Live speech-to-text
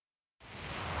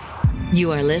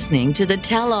You are listening to the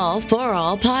Tell All for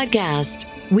All podcast.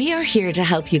 We are here to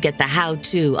help you get the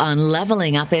how-to on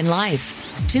leveling up in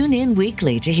life. Tune in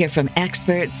weekly to hear from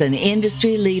experts and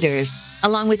industry leaders,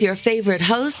 along with your favorite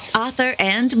host, author,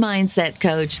 and mindset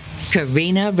coach,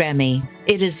 Karina Remy.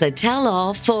 It is the Tell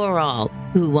All for All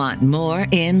who want more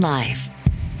in life.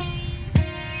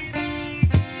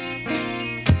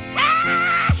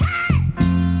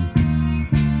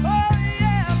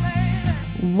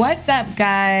 What's up,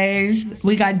 guys?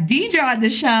 We got Deidre on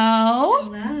the show.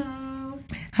 Hello.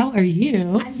 How are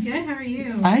you? I'm good. How are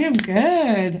you? I am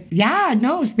good. Yeah,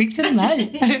 no, speak to the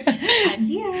mic. I'm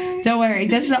here. Don't worry.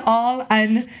 This is all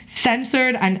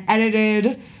uncensored,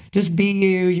 unedited. Just be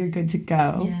you. You're good to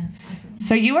go. Yeah, it's awesome.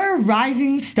 So you are a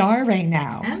rising star right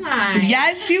now. Am I?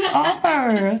 Yes, you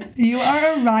are. You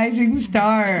are a rising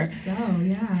star. Let's go,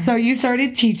 yeah. So you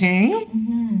started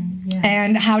teaching. Yeah.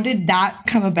 And how did that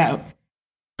come about?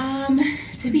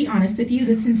 To be honest with you,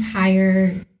 this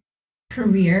entire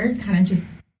career kind of just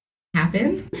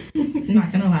happened. I'm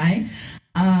not gonna lie.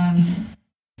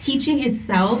 Teaching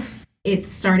itself, it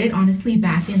started honestly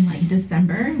back in like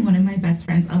December. One of my best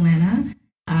friends, Alana,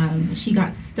 she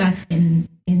got stuck in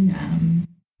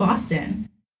Boston.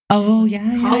 Oh,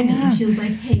 yeah, Called me and she was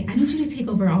like, "Hey, I need you to take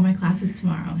over all my classes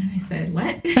tomorrow." And I said,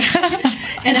 "What?"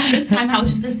 And at this time, I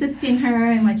was just assisting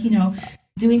her and like,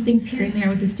 doing things here and there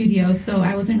with the studio. So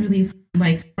I wasn't really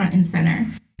like front and center.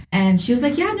 And she was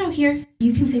like, "Yeah, no, here,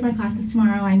 you can take my classes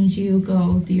tomorrow. I need you,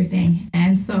 go do your thing."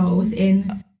 And so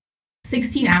within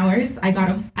 16 hours, at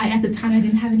the time I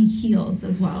didn't have any heels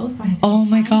as well. So I had to Oh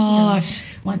my find gosh.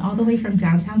 heels. Went all the way from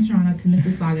downtown Toronto to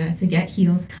Mississauga to get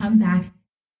heels, come back,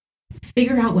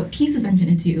 figure out what pieces I'm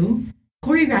going to do,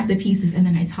 choreograph the pieces, and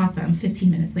then I taught them 15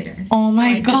 minutes later. Oh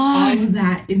my gosh. All gosh. of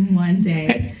that in one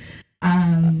day.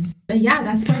 But yeah,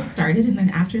 that's where it started. And then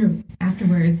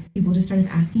afterwards, people just started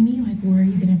asking me, like, where are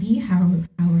you going to be? How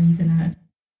are you going to,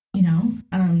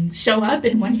 show up?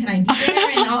 And when can I be there?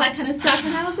 And all that kind of stuff.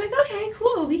 And I was like, okay,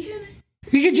 cool. We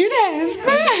can do this.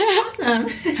 awesome.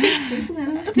 Thanks,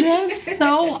 Alana. That's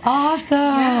so awesome.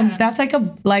 Yeah. That's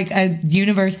like a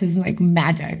universe's like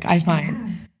magic, I find. Yeah,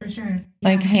 for sure.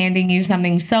 Like Yeah. handing you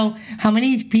something. So how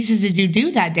many pieces did you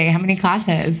do that day? How many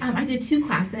classes? I did 2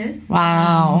 classes.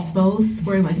 Wow. Both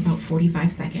were like about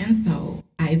 45 seconds. So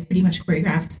I pretty much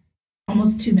choreographed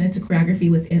almost 2 minutes of choreography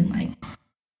within like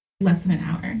less than an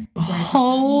hour. before I taught them.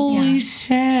 Holy Yeah.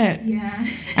 shit. Yeah.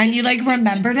 And you like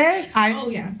remembered it? Oh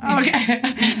yeah. Okay.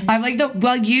 I'm like,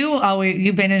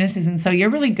 you've been an assistant, so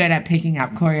you're really good at picking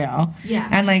up choreo. Yeah.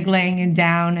 And like laying it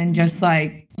down and just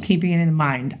like keeping it in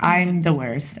mind. I'm the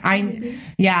worst. Really?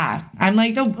 Yeah. I'm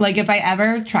like if I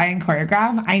ever try and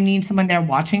choreograph, I need someone there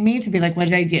watching me to be like, what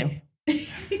did I do?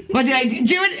 What did I do?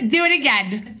 Do it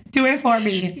again. Do it for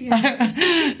me.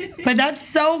 Yeah. But that's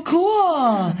so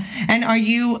cool. And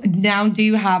do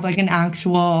you have like an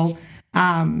actual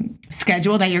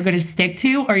schedule that you're going to stick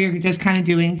to, or you're just kind of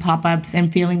doing pop-ups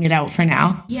and feeling it out for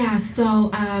now? Yeah. So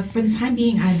for the time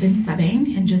being, I've been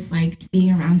subbing and just like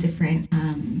being around different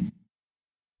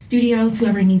studios.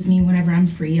 Whoever needs me, whenever I'm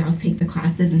free, I'll take the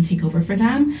classes and take over for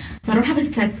them. So I don't have a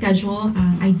set schedule.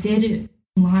 I did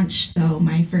launch though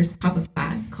my first pop-up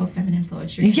class called Feminine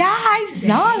Flowetry. Yeah, I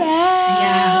saw Yeah,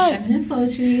 that. Feminine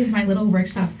Flowetry is my little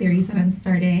workshop series that I'm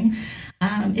starting.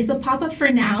 It's a pop-up for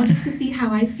now just to see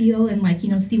how I feel and like,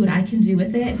 see what I can do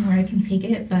with it and where I can take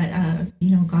it. But,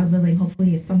 God willing,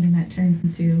 hopefully it's something that turns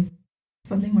into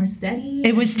something more steady.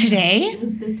 It was today? It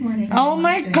was this morning. Oh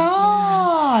my Yeah.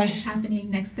 gosh. It's happening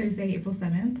next Thursday, April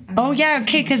 7th. Oh yeah,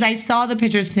 okay, because I saw the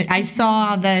pictures. I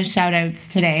saw the shout outs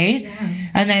today. Yeah.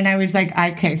 And then I was like,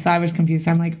 okay, so I was confused.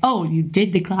 I'm like, oh, you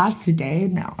did the class today?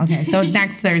 No. Okay, so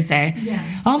next Thursday.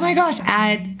 Yeah. Oh my gosh,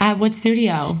 at what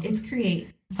studio? It's Create.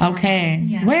 Okay.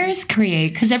 Yeah. Where is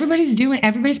Create? Because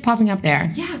everybody's popping up there.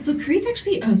 Yeah, so Create's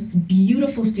actually a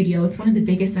beautiful studio. It's one of the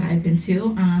biggest that I've been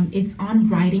to. It's on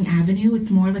Riding Avenue. It's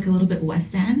more like a little bit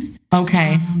West End.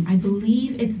 Okay. I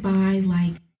believe it's by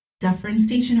like Dufferin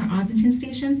Station or Ossington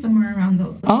Station, somewhere around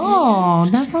those Oh,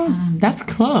 areas. that's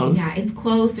close. Yeah, it's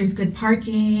close. There's good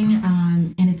parking,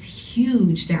 and it's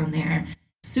huge down there.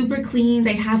 Super clean.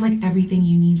 They have like everything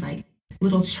you need, like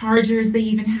little chargers. They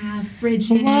even have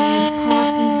fridges,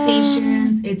 coffee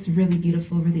stations. It's really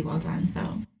beautiful, really well done. So,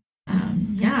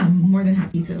 yeah, I'm more than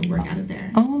happy to work out of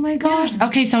there. Oh my gosh. Yeah.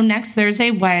 Okay, so next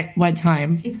Thursday, what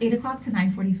time? It's 8 o'clock to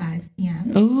 9:45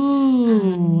 p.m.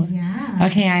 Ooh. Yeah.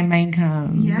 Okay, I might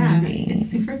come. Yeah, maybe. it's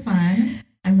super fun.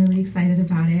 I'm really excited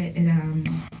about it.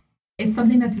 It's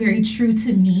something that's very true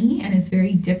to me, and it's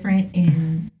very different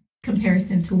in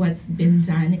comparison to what's been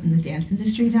done in the dance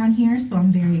industry down here. So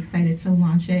I'm very excited to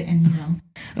launch it and,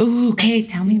 Ooh, okay,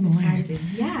 tell me more.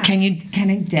 Yeah. Can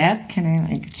I dip? Can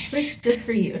I just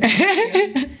for you.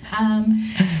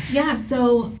 Yeah,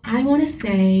 so I want to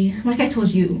say, like I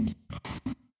told you,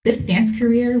 this dance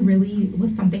career really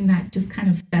was something that just kind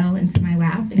of fell into my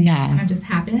lap and it kind of just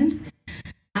happens.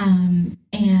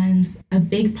 And a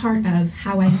big part of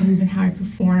how I move and how I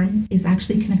perform is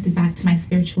actually connected back to my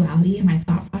spirituality and my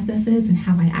thought processes and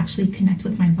how I actually connect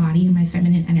with my body and my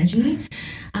feminine energy.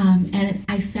 And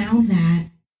I found that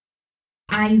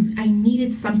I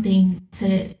needed something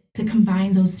to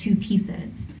combine those two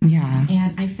pieces. Yeah.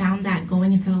 And I found that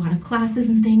going into a lot of classes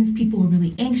and things, people were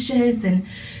really anxious and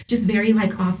just very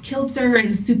like off kilter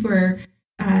and super,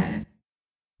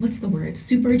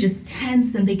 super just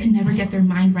tense, and they can never get their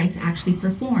mind right to actually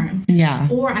perform. Yeah.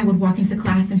 Or I would walk into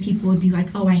class and people would be like,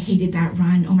 oh, I hated that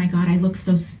run. Oh my God, I look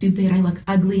so stupid. I look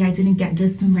ugly. I didn't get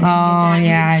this move. I didn't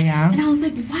get that move. Yeah. And I was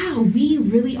like, wow, we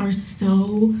really are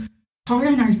so hard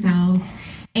on ourselves.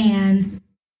 And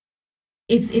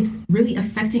it's really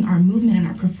affecting our movement and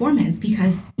our performance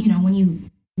because, when you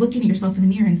look at yourself in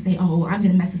the mirror and say, oh, I'm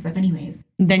going to mess this up anyways.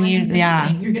 Then you're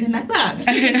going to mess up.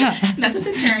 You're gonna mess up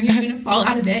the turn. You're going to fall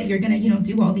out of it. You're going to,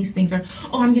 do all these things. Or,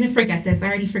 oh, I'm going to forget this. I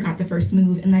already forgot the first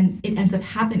move. And then it ends up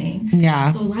happening.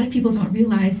 Yeah. So a lot of people don't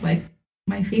realize, like,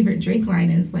 my favorite Drake line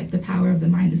is, like, the power of the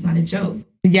mind is not a joke.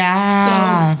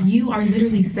 Yeah. So you are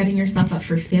literally setting yourself up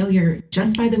for failure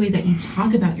just by the way that you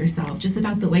talk about yourself, just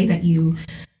about the way that you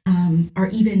are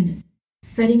even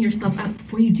setting yourself up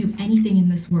before you do anything in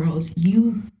this world.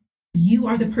 You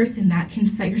are the person that can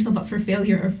set yourself up for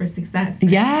failure or for success.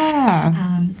 Right?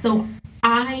 Yeah. So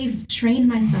I've trained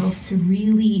myself to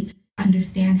really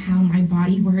understand how my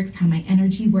body works, how my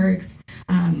energy works.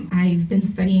 I've been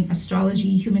studying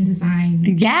astrology, human design.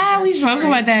 Yeah, we spoke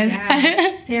about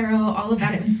this. Tarot, all of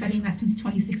that. I've been studying that since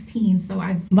 2016. So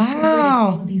I've incorporated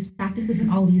all of these practices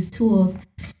and all these tools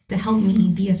to help me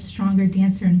be a stronger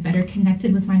dancer and better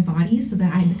connected with my body so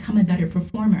that I become a better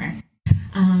performer.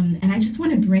 And I just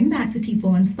want to bring that to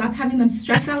people and stop having them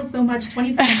stress out so much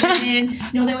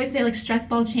 24/7. They always say like stress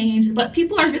ball change, but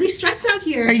people are really stressed out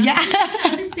here. Yeah. I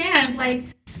understand. Like,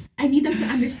 I need them to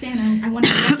understand. I want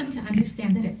to get them to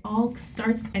understand that it all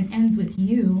starts and ends with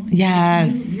you.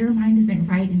 Yes. Your mind isn't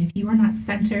right. And if you are not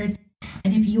centered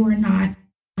and if you are not,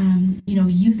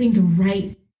 using the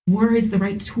right words, the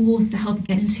right tools to help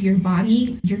get into your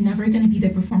body, you're never going to be the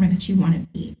performer that you want to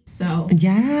be. So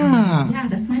yeah,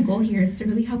 that's my goal here, is to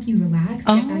really help you relax,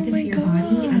 get back into your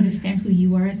body, understand who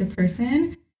you are as a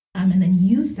person, and then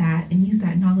use that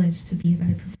knowledge to be a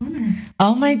better performer.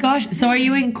 Oh my gosh. So are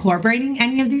you incorporating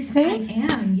any of these things? I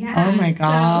am, yeah. Oh my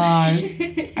gosh.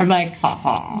 I'm like,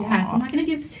 yeah, so I'm not going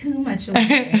to give too much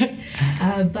away.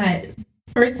 But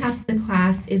first half of the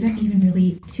class isn't even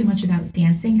really too much about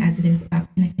dancing as it is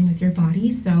about connecting with your body.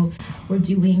 So we're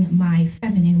doing my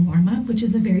feminine warm-up, which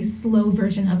is a very slow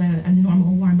version of a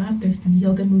normal warm-up. There's some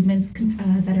yoga movements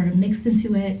that are mixed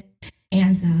into it,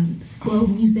 and slow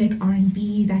music,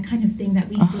 R&B, that kind of thing that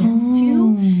we dance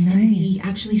to. Nice. And we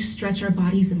actually stretch our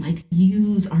bodies and like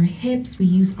use our hips, we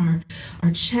use our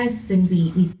chests, and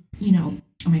we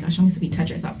oh my gosh, almost we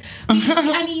touch ourselves.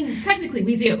 I mean, technically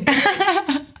we do.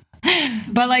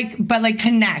 But like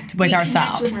connect with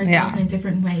ourselves. In a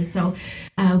different way. So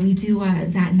we do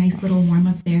that nice little warm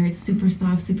up there. It's super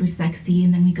soft, super sexy,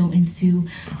 and then we go into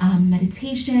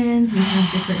meditations. We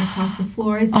have different across the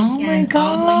floors. Oh again, my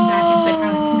god! All going back into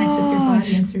how to connect with your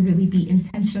body and to really be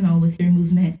intentional with your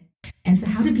movement, and to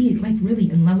how to be like really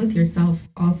in love with yourself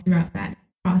all throughout that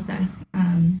process.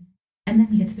 And then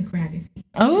we get to the choreography.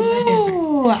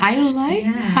 Oh, I like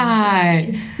that.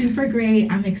 It's super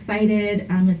great. I'm excited.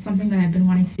 It's something that I've been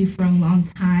wanting to do for a long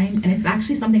time. And it's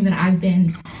actually something that I've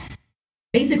been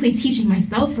basically teaching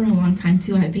myself for a long time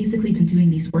too. I've basically been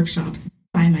doing these workshops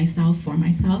by myself, for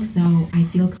myself. So I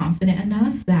feel confident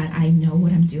enough that I know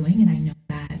what I'm doing, and I know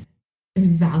that there's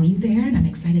value there, and I'm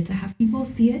excited to have people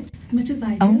see it just as much as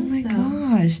I do. Oh my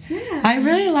gosh. Yeah. I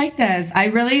really like this. I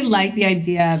really like the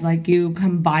idea of like you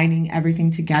combining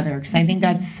everything together, because I think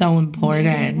that's so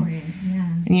important.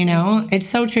 Yeah. It's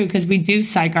so true, because we do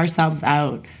psych ourselves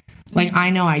out. Like, I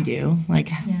know I do. Like,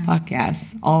 fuck yes,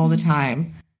 all the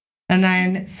time. And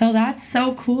then, so that's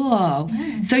so cool.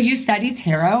 Yeah. So you study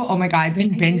tarot? Oh my God, I've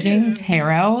been binging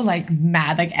tarot like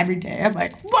mad, like every day. I'm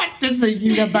like, what does the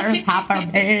universe have for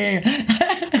me?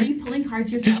 Are you pulling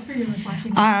cards yourself, or you're like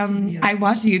watching YouTube videos? I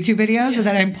watch YouTube videos and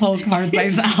then I pull cards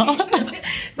myself.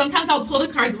 Sometimes I'll pull the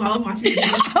cards while I'm watching the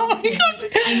videos. Oh my God.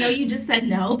 I know you just said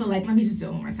no, but like, let me just do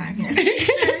it one more time here. You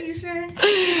sure? You sure?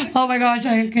 Oh my gosh.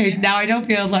 Okay. Now I don't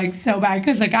feel like so bad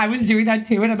because like I was doing that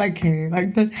too. And I'm like, okay,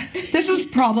 like this is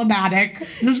problematic.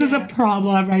 This is a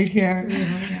problem right here.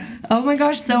 Yeah. Oh my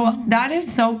gosh. So that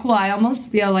is so cool. I almost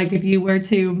feel like if you were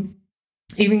to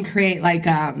even create like,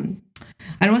 I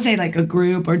don't want to say like a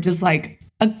group or just like,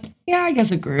 I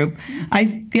guess a group.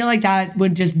 I feel like that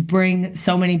would just bring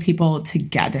so many people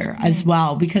together as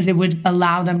well, because it would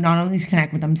allow them not only to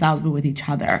connect with themselves, but with each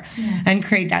other and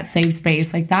create that safe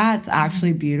space. Like that's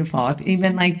actually beautiful.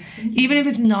 Even if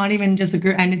it's not even just a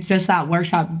group and it's just that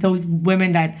workshop, those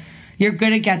women that you're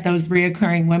going to get, those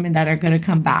reoccurring women that are going to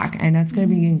come back, and that's going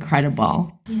to be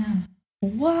incredible. Yeah.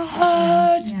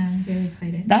 What? Yeah, I'm very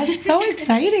excited. That's so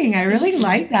exciting. I really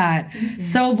like that.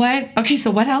 So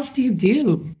what else do you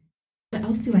do? What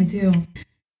else do I do?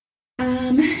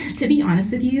 To be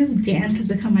honest with you, dance has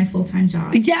become my full-time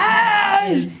job.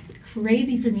 Yes! It's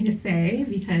crazy for me to say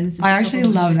because I actually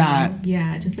love that.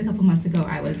 Yeah, just a couple months ago,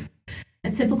 I was a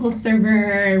typical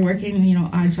server working,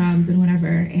 odd jobs and whatever.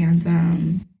 And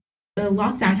the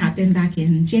lockdown happened back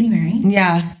in January.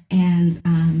 Yeah. And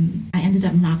I ended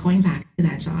up not going back to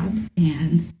that job.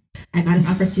 And I got an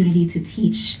opportunity to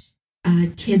teach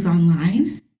kids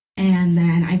online. And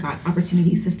then I got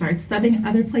opportunities to start subbing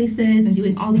other places and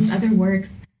doing all these other works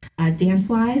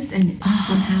dance-wise. And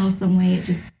somehow, some way, it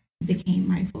just became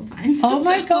my full-time. Oh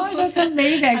my God, that's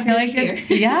amazing. I feel like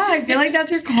I feel like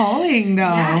that's your calling though.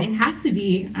 Yeah, it has to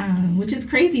be, which is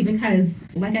crazy because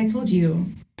like I told you,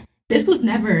 this was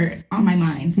never on my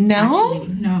mind. No?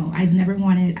 Actually. No, I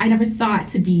never thought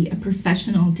to be a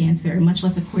professional dancer, much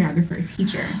less a choreographer, a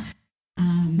teacher.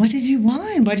 What did you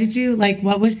want?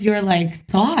 What was your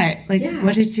thought?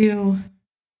 What did you...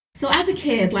 So as a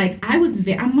kid,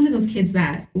 I'm one of those kids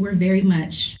that were very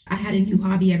much, I had a new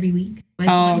hobby every week. One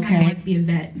time I wanted to be a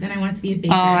vet, then I wanted to be a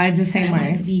baker. Oh, I the same way. I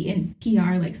wanted to be in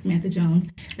PR like Samantha Jones.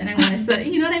 Then I wanted to,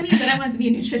 you know what I mean? Then I wanted to be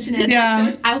a nutritionist.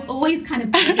 Yeah. I was always kind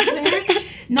of everywhere.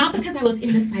 Not because I was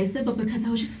indecisive, but because I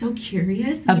was just so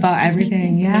curious about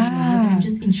everything. Yeah. That I'm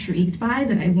just intrigued by,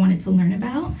 that I wanted to learn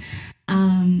about.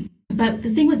 But the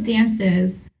thing with dance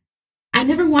is, I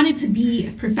never wanted to be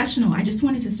a professional. I just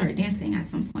wanted to start dancing at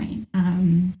some point.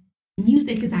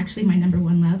 Music is actually my number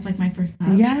one love, my first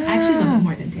love. Yeah. I actually love it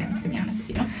more than dance, to be honest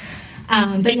with you.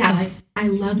 But yeah, I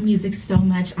love music so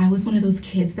much. I was one of those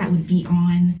kids that would be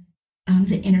on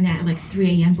the internet at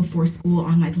 3 a.m. before school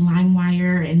on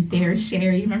LimeWire and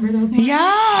BearShare. You remember those ones?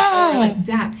 Yeah. Or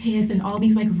DatPiff and all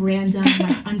these random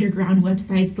underground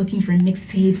websites looking for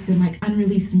mixtapes and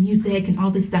unreleased music and all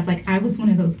this stuff. I was one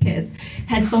of those kids.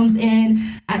 Headphones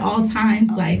in at all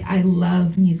times. I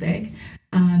love music.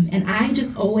 And I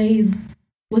just always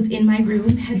was in my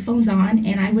room, headphones on,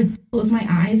 and I would close my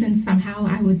eyes and somehow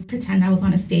I would pretend I was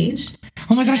on a stage.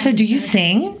 Oh my gosh, so do you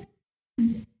sing?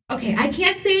 Okay, I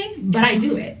can't sing, but I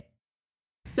do it.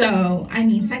 So, I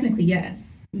mean, technically, yes.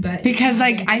 But because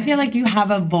I feel like you have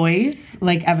a voice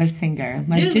of a singer,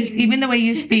 really? Just even the way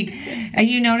you speak, and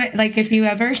if you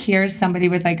ever hear somebody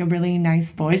with a really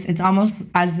nice voice, it's almost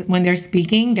as when they're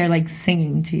speaking, they're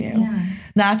singing to you. Yeah.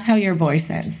 That's how your voice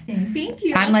is. Thank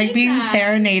you. I'm being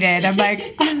serenaded. I'm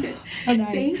so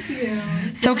nice. Thank you.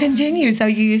 So continue. So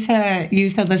you used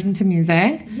to listen to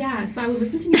music. Yeah. So I would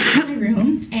listen to music in my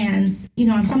room, and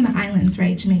I'm from the islands,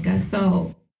 right, Jamaica.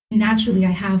 So naturally,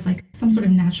 I have some sort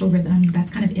of natural rhythm that's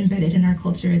kind of embedded in our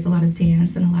culture. Is a lot of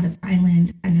dance and a lot of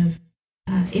island kind of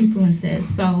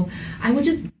influences. So I would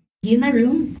just be in my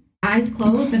room, eyes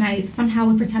closed, and I somehow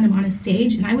would pretend I'm on a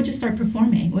stage, and I would just start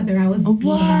performing, whether I was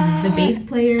being the bass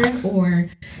player or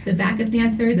the backup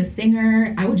dancer, the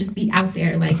singer. I would just be out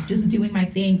there, just doing my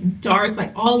thing, dark,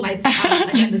 all lights out.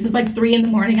 Again, this is 3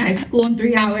 a.m. I have school in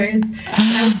 3 hours,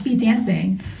 and I would just be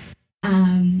dancing.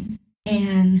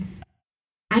 And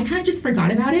I kind of just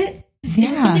forgot about it. Yeah.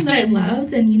 It was something that I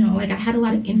loved, and I had a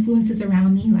lot of influences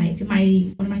around me.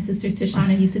 One of my sisters,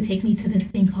 Tashana, used to take me to this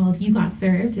thing called You Got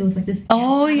Served. It was this.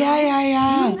 Oh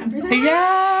yeah. Do you remember that?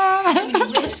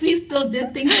 Yeah. I wish we still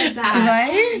did things like that.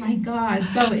 Right? Oh my God!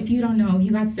 So if you don't know,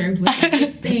 You Got Served was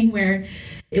this thing where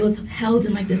it was held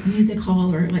in this music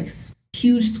hall or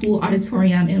huge school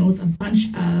auditorium, and it was a bunch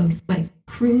of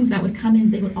crews that would come in.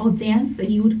 They would all dance,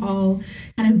 and you would all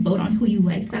kind of vote on who you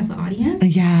liked as the audience.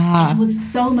 Yeah. And it was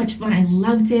so much fun. I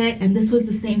loved it. And this was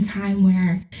the same time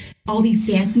where all these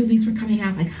dance movies were coming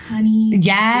out, Honey.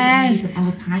 Yes. Of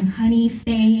all time, Honey,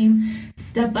 Fame,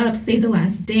 Step Up, Save the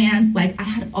Last Dance. I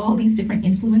had all these different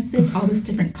influences, all this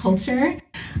different culture.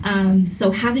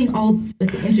 So having all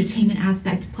like, the entertainment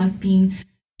aspect plus being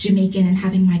Jamaican and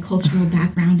having my cultural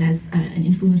background as an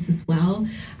influence as well,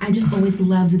 I just always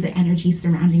loved the energy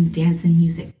surrounding dance and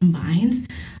music combined.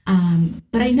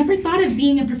 But I never thought of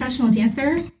being a professional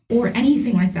dancer or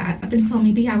anything like that up until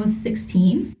maybe I was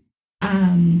 16.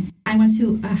 I went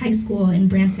to a high school in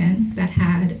Brampton that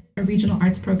had a regional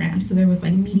arts program. So there was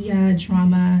like media,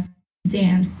 drama,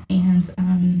 dance,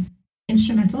 and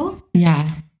instrumental.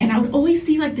 Yeah. And I would always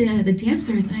see like the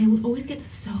dancers, and I would always get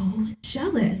so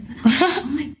jealous. And I was like, oh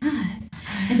my God.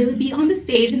 And they would be on the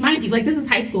stage, and mind you, like this is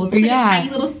high school, so it's like a tiny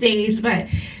little stage, but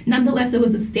nonetheless, it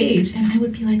was a stage. And I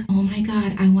would be like, oh my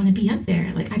God, I want to be up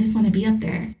there. Like, I just want to be up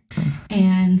there.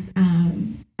 And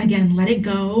again, let it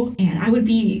go. And I would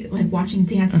be like watching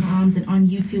Dance Moms and on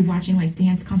YouTube watching like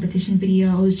dance competition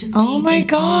videos, just oh my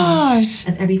gosh,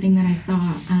 of everything that I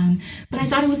saw. But I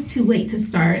thought it was too late to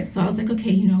start, so I was like, okay,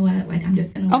 you know what? Like, I'm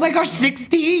just gonna. Oh my gosh,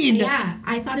 16. Yeah,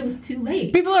 I thought it was too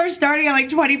late. People are starting at like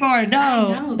 24. No,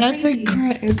 I know, that's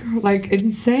like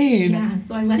insane. Yeah,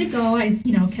 so I let it go. I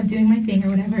kept doing my thing or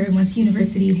whatever. Went to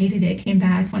university, hated it, came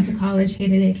back. Went to college,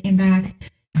 hated it, came back.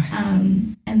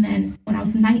 And then when I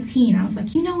was 19, I was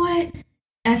like, you know what?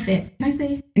 F it. Can I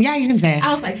say? Yeah, you can say it.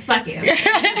 I was like, fuck it.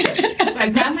 So I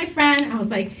grabbed my friend. I was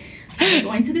like, I'm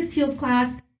going to this heels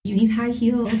class. You need high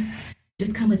heels.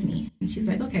 Just come with me. And she's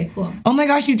like, okay, cool. Oh my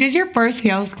gosh, you did your first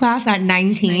heels class at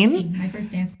 19? My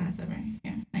first dance class ever.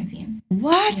 Yeah, 19.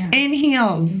 What? Yeah. In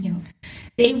heels? In heels.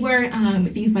 They were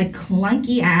these like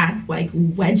clunky ass like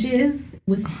wedges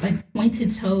with like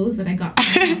pointed toes that I got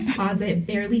from my mom's closet,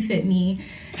 barely fit me.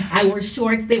 I wore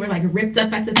shorts. They were like ripped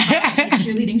up at the top, like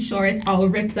cheerleading shorts, all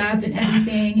ripped up and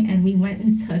everything. And we went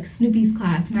and took Snoopy's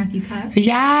class, Matthew Cuff.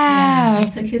 Yeah. I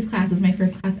took his class as my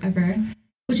first class ever,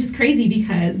 which is crazy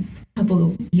because a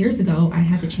couple years ago, I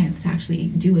had the chance to actually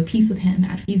do a piece with him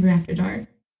at Fever After Dark.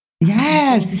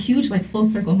 Yes. So it's a huge like full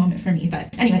circle moment for me.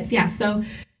 But anyways, yeah. So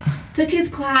took his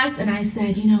class and I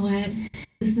said, you know what?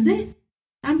 This is it.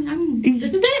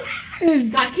 This is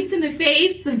it. Got kicked in the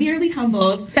face, severely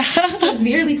humbled,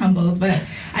 but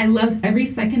I loved every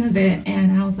second of it.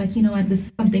 And I was like, you know what, this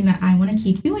is something that I want to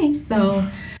keep doing. So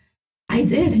I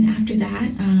did. And after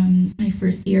that, my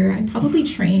first year, I probably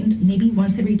trained maybe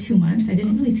once every 2 months. I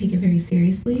didn't really take it very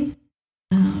seriously.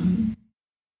 And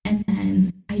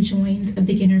then I joined a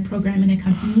beginner program in a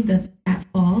company that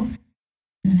fall.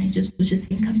 And I was just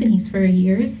in companies for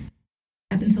years.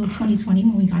 Up until 2020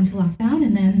 when we got into lockdown,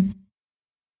 and then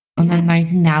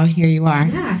like now here you are.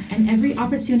 Yeah, and every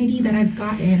opportunity that I've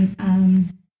gotten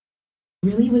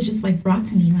really was just like brought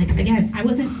to me. Like again, I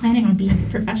wasn't planning on being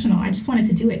professional. I just wanted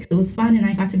to do it because it was fun and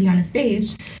I got to be on a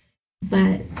stage.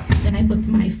 But then I booked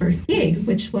my first gig,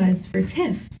 which was for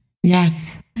TIFF. Yes.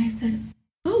 I said,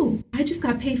 "Oh, I just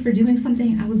got paid for doing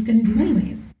something I was going to do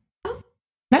anyways." Oh,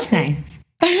 that's nice.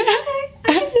 Okay,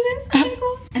 I can do this. Okay,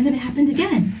 cool. And then it happened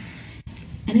again.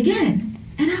 And again.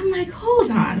 And I'm like, hold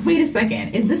on, wait a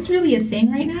second. Is this really a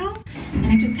thing right now? And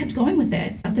I just kept going with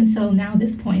it up until now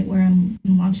this point where I'm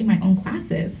launching my own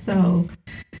classes. So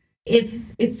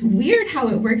it's weird how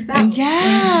it works out.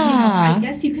 Yeah. And, I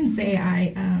guess you can say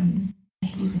I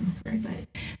hate using this word, but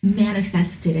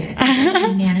manifested it.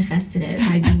 I manifested it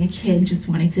by being a kid just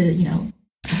wanting to,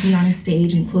 be on a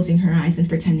stage and closing her eyes and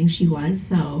pretending she was.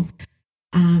 So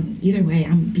either way,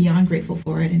 I'm beyond grateful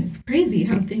for it, and it's crazy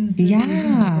how things really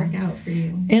work out for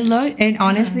you. It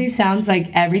honestly sounds like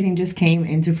everything just came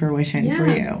into fruition for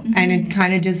you, and it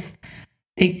kind of just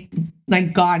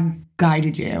like God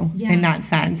guided you in that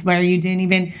sense, where you didn't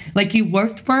even like you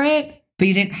worked for it, but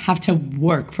you didn't have to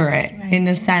work for it in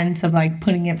the sense of like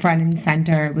putting it front and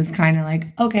center. It was kind of like,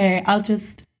 okay, I'll just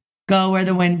go where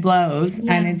the wind blows,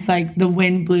 and it's like the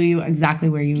wind blew you exactly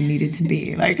where you needed to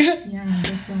be. Like,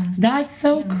 that's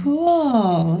so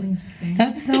cool. Really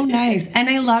that's so nice, and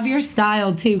I love your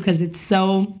style too because it's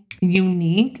so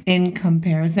unique in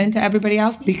comparison to everybody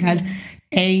else. Because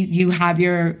you have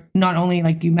your not only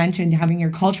like you mentioned having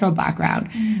your cultural background,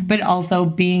 but also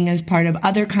being as part of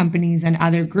other companies and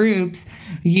other groups.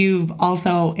 You've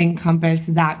also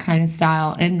encompassed that kind of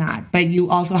style in that, but you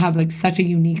also have like such a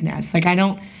uniqueness. Like I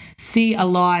don't see a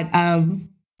lot of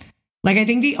like I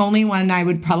think the only one I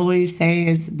would probably say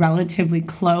is relatively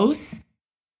close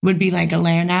would be like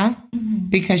Alana,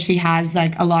 because she has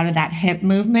like a lot of that hip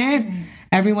movement.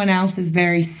 Everyone else is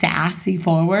very sassy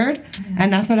forward,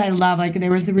 and that's what I love. Like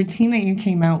there was the routine that you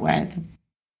came out with.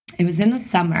 It was in the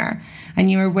summer,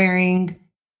 and you were wearing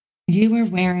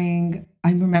I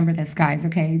remember this, guys,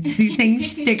 okay? These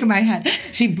things stick in my head.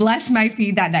 She blessed my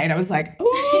feet that night. I was like,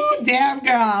 ooh, damn,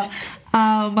 girl.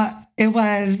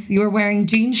 You were wearing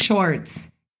jean shorts.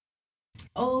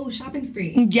 Oh, shopping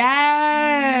spree.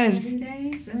 Yes. Every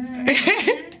day.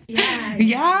 Yeah.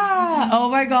 Yeah. Oh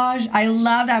my gosh. I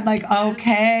love that. I'm like,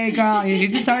 okay, girl, you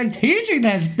need to start teaching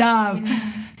this stuff.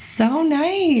 Yeah. So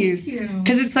nice. Thank you.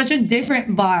 Because it's such a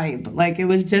different vibe. Like it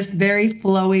was just very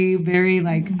flowy, very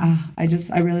like,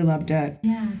 I really loved it.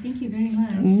 Yeah, thank you very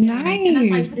much. Nice. And that's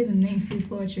why I put it in the name too,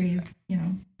 Floetry is,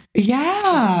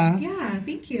 Yeah. Yeah,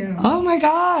 thank you. Oh my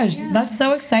gosh. Yeah. That's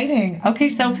so exciting. Okay,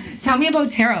 so tell me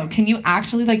about tarot. Can you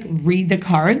actually like read the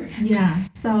cards? Yeah.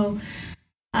 So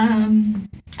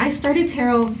I started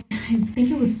tarot, I think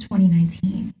it was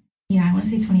 2019. Yeah, I want to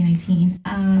say 2019.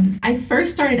 I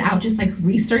first started out just like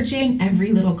researching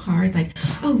every little card, like,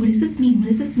 oh, what does this mean? What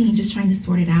does this mean? Just trying to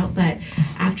sort it out. But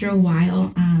after a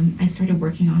while, I started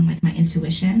working on like my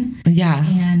intuition. Yeah.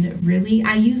 And really,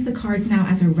 I use the cards now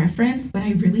as a reference, but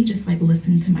I really just like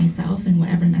listen to myself, and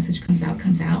whatever message comes out,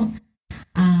 comes out.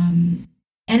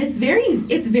 And it's very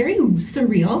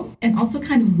surreal and also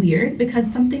kind of weird,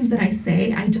 because some things that I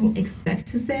say, I don't expect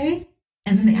to say.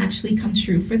 And then they actually come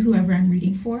true for whoever I'm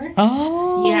reading for.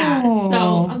 Oh. Yeah.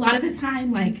 So a lot of the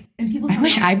time, like, and people I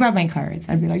wish I brought my cards.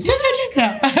 I'd be like,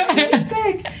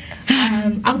 sick.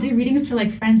 I'll do readings for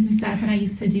like friends and stuff. And I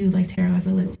used to do like tarot as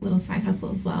a little side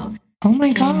hustle as well. oh my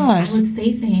And gosh. I would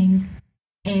say things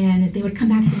and they would come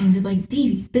back to me and they'd be like,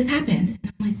 Dee, this happened.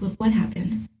 And I'm like, what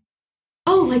happened?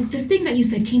 Oh, like this thing that you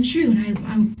said came true. And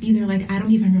I'll be there like, I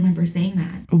don't even remember saying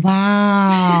that.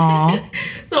 Wow.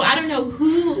 So I don't know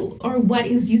who or what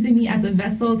is using me as a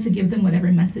vessel to give them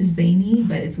whatever message they need,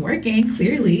 but it's working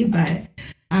clearly. But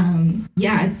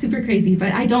yeah, it's super crazy.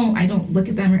 But I don't look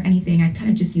at them or anything. I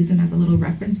kind of just use them as a little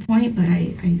reference point, but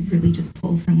I really just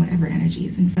pull from whatever energy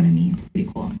is in front of me. It's pretty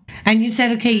cool. And you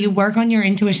said, okay, you work on your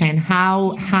intuition.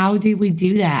 How did we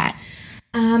do that?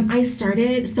 I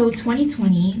started, so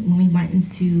 2020, when we went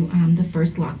into the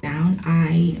first lockdown,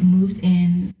 I moved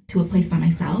in to a place by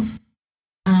myself.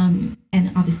 And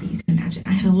obviously you can imagine,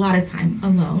 I had a lot of time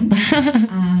alone.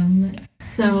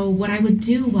 So what I would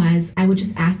do was I would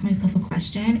just ask myself a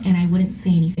question and I wouldn't say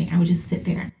anything. I would just sit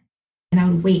there and I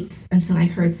would wait until I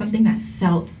heard something that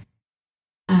felt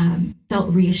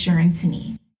reassuring to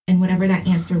me. And whatever that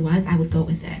answer was, I would go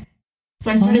with it.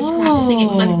 So I started practicing it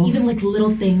with like even like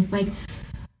little things, like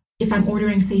if I'm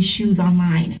ordering, say, shoes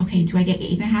online, okay, do I get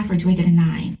 8.5 or do I get a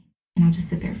 9? And I'll just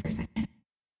sit there for a second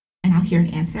and I'll hear an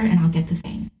answer and I'll get the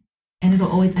thing. And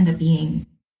it'll always end up being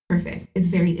perfect. It's a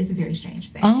very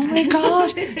strange thing. Oh my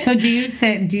gosh. So do you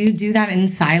do that in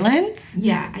silence?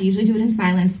 Yeah, I usually do it in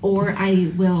silence, or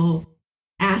I will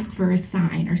ask for a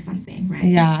sign or something, right?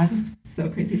 Yeah. It's so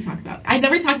crazy to talk about. I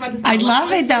never talked about this. I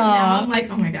love it though. Now I'm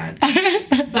like, oh my God.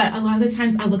 But a lot of the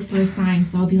times I'll look for a sign.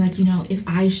 So I'll be like, if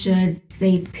I should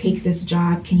say, take this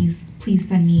job, can you please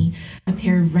send me a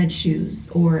pair of red shoes?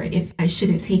 Or if I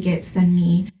shouldn't take it, send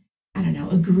me, I don't know,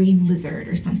 a green lizard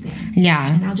or something.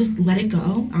 Yeah. And I'll just let it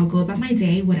go. I'll go about my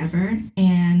day, whatever.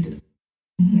 And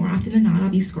more often than not, I'll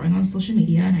be scrolling on social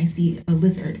media and I see a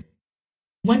lizard.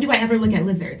 When do I ever look at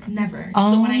lizards? Never.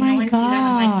 Oh so when I know my I see that,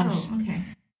 I'm like, gosh. oh, okay.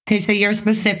 Okay, so you're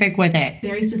specific with it.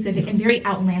 Very specific and very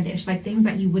outlandish, like things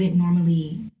that I would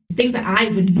normally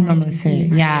see in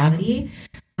my reality.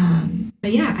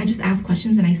 But yeah, I just ask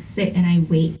questions and I sit and I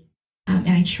wait. And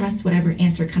I trust whatever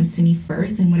answer comes to me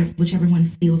first and whichever one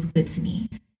feels good to me.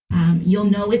 You'll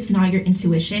know it's not your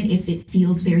intuition if it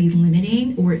feels very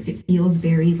limiting or if it feels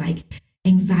very like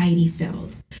anxiety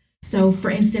filled. So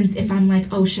for instance, if I'm like,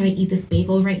 oh, should I eat this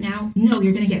bagel right now? No,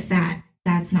 you're going to get fat.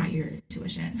 That's not your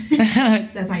intuition.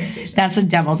 That's not your intuition. That's the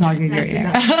devil talking That's your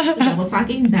ear. the devil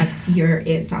talking. That's your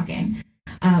it talking.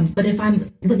 But if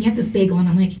I'm looking at this bagel and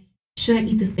I'm like, should I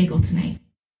eat this bagel tonight?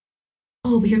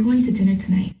 Oh, but you're going to dinner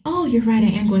tonight. Oh, you're right. I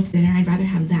am going to dinner. I'd rather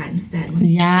have that instead. Let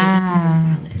me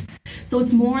salad. So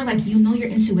it's more like, your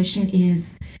intuition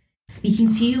is speaking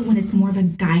to you when it's more of a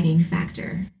guiding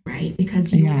factor, right?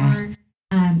 Because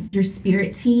your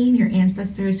spirit team, your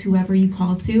ancestors, whoever you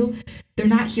call to, they're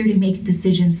not here to make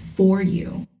decisions for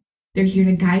you. They're here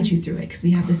to guide you through it because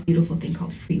we have this beautiful thing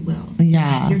called free will. So they're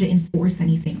not here to enforce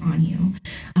anything on you.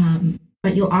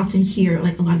 But you'll often hear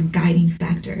like a lot of guiding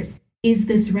factors. Is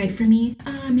this right for me?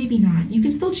 Maybe not. You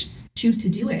can still choose to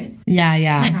do it. Yeah.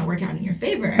 It might not work out in your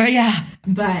favor. Yeah.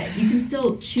 But you can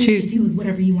still choose to do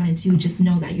whatever you want to do. Just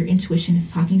know that your intuition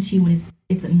is talking to you and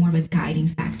it's more of a guiding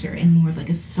factor and more of like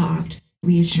a soft,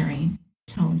 reassuring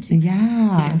tone to it. Yeah. You know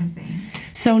what I'm saying?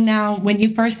 So now when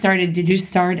you first started, did you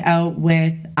start out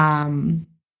with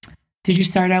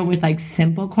like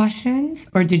simple questions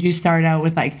or did you start out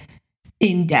with like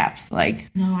in depth? Like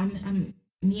No, I'm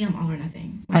all or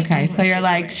nothing. Like, okay, so you're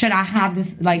like, should I have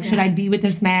this? Like, should I be with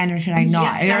this man or should I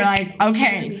not? Yeah, you're like,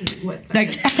 okay,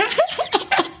 like,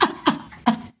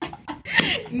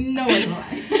 No one's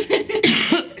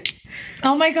alive.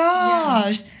 Oh my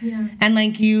gosh. Yeah. And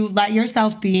like you let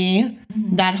yourself be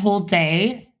that whole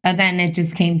day, and then it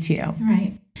just came to you.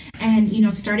 Right. And, you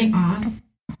know, starting off,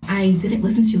 I didn't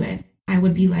listen to it. I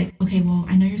would be like, okay, well,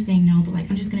 I know you're saying no, but like,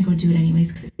 I'm just going to go do it anyways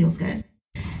because it feels good.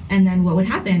 And then what would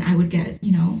happen? I would get,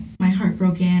 you know, my heart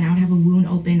broken. I would have a wound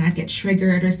open. I'd get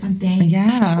triggered or something.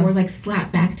 Yeah. Or like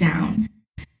slap back down.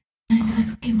 And I'd be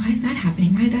like, okay, why is that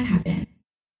happening? Why did that happen?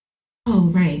 Oh,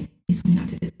 right. You told me not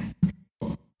to do that. Okay,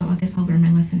 cool. So I guess I'll learn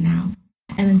my lesson now.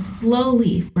 And then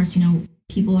slowly, of course, you know,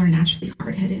 people are naturally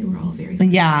hard-headed. We're all very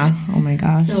hard-headed. Yeah. Oh my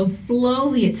gosh. So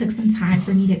slowly it took some time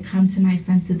for me to come to my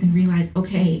senses and realize,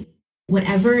 okay,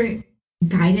 whatever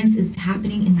guidance is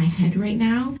happening in my head right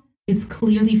now, it's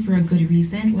clearly for a good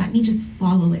reason. Let me just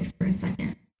follow it for a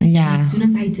second. Yeah. And as soon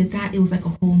as I did that, it was like a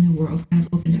whole new world kind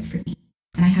of opened up for me.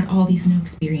 And I had all these new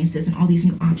experiences and all these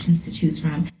new options to choose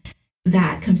from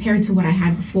that compared to what I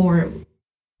had before,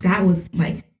 that was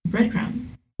like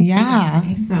breadcrumbs. Yeah. You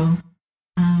know, so,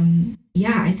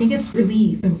 yeah, I think it's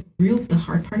really the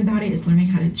hard part about it is learning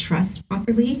how to trust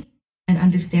properly and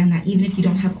understand that even if you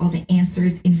don't have all the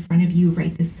answers in front of you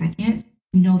right this second,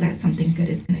 know that something good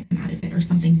is going to come out of it or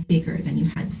something bigger than you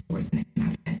had before is going to come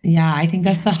out of it. Yeah, I think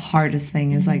that's the hardest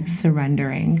thing is like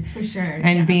surrendering. For sure.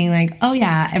 And being like, oh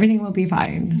yeah, everything will be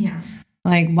fine. Yeah.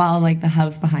 Like while like the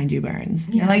house behind you burns.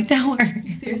 Yeah. You're like, don't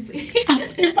worry. Seriously.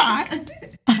 I'll be fine.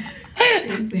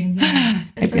 Seriously, yeah.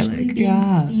 I feel Especially like,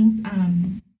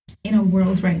 being in a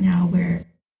world right now where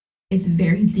it's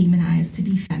very demonized to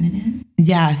be feminine. It's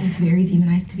Yes. very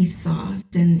demonized to be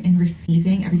soft and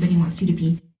receiving. Everybody wants you to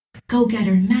be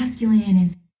go-getter,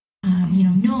 masculine, and you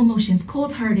know, no emotions,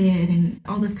 cold-hearted, and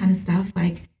all this kind of stuff.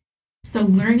 Like, so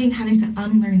having to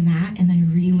unlearn that and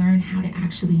then relearn how to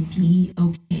actually be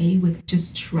okay with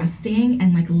just trusting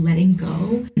and like letting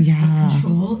go Yeah. of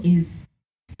control is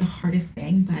the hardest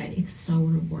thing, but it's so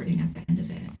rewarding at the end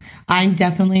of it. I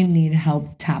definitely need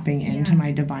help tapping into Yeah.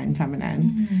 my divine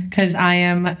feminine because I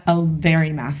am a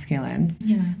very masculine.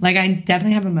 Yeah. Like I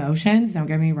definitely have emotions, don't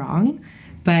get me wrong,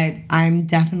 but I'm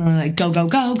definitely like go, go,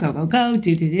 go, go, go, go,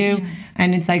 do, do, do. Yeah.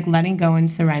 And it's like letting go and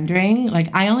surrendering. Like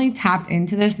I only tapped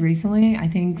into this recently. I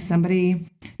think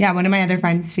one of my other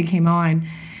friends, she came on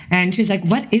and she's like,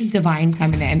 what is divine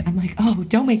feminine? I'm like, oh,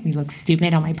 don't make me look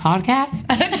stupid on my podcast.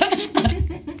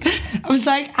 I was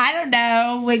like, I don't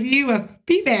know, when you a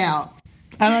female.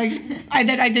 I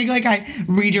think I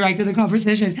redirected the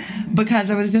conversation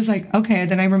because I was just like, okay.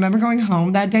 Then I remember going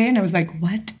home that day and I was like,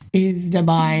 what is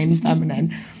divine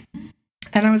feminine?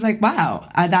 And I was like, wow,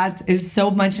 that is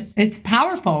so much, it's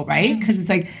powerful, right? Because it's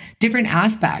like different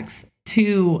aspects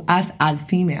to us as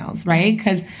females, right?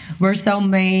 Because we're so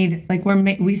made, like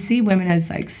we see women as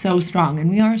like so strong, and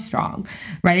we are strong,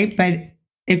 right? But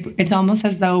it's almost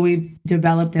as though we've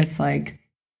developed this like,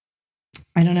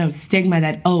 I don't know, stigma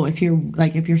that, oh, if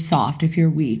you're soft, if you're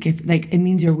weak, if like it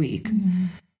means you're weak,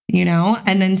 you know?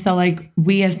 And then so like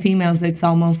we as females, it's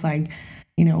almost like,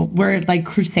 you know, we're like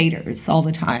crusaders all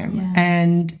the time. Yeah.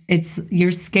 And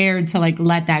you're scared to like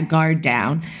let that guard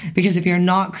down, because if you're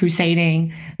not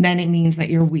crusading, then it means that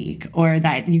you're weak or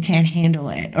that you can't handle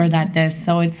it or that this.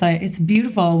 So it's like, it's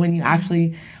beautiful when you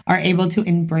actually are able to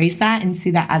embrace that and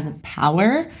see that as a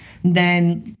power,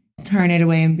 then turn it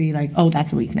away and be like, oh,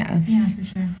 that's a weakness. Yeah, for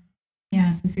sure.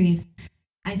 Yeah, agreed.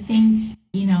 I think,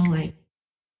 you know, like,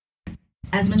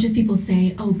 as much as people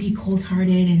say, oh, be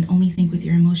cold-hearted and only think with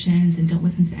your emotions and don't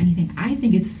listen to anything, I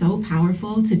think it's so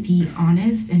powerful to be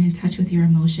honest and in touch with your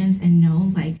emotions and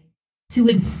know, like,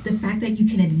 the fact that you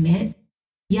can admit,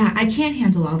 yeah, I can't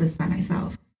handle all this by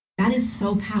myself. That is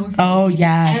so powerful. Oh,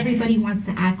 yes. Everybody wants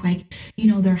to act like,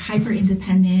 you know, they're hyper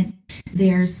independent.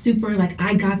 They're super like,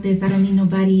 I got this. I don't need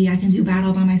nobody. I can do bad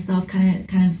all by myself kind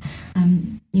of,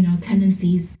 you know,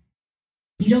 tendencies.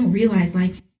 You don't realize,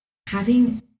 like,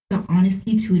 having the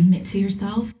honesty to admit to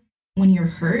yourself when you're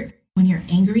hurt, when you're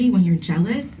angry, when you're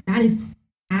jealous, that is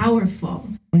powerful.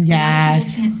 Yes.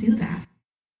 People can't do that.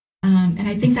 And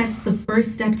I think that's the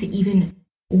first step to even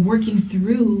working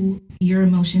through your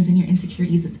emotions and your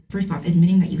insecurities is, first off,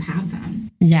 admitting that you have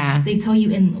them. Yeah. They tell you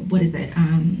in,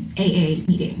 AA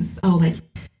meetings, oh, like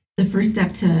the first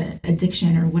step to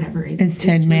addiction or whatever is to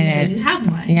admit that it. you have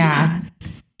one. Yeah.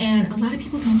 And a lot of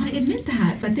people don't want to admit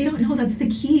that, but they don't know that's the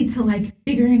key to like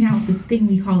figuring out this thing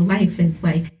we call life is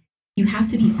like, you have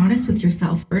to be honest with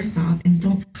yourself first off and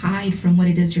don't hide from what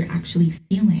it is you're actually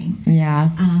feeling. Yeah.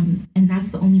 And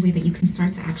that's the only way that you can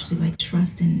start to actually like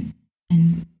trust and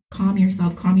calm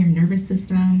yourself, calm your nervous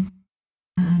system.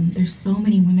 There's so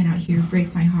many women out here, it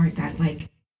breaks my heart that like,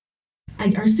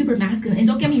 are super masculine. And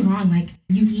don't get me wrong, like,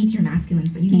 you need your masculine,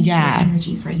 so you need your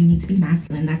energies, right? You need to be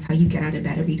masculine. That's how you get out of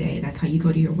bed every day. That's how you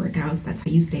go to your workouts. That's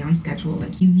how you stay on schedule.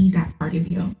 Like, you need that part of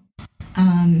you.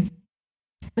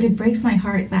 But it breaks my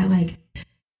heart that, like,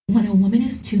 when a woman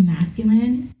is too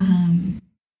masculine,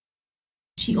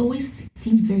 she always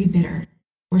seems very bitter,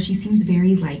 or she seems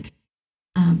very, like,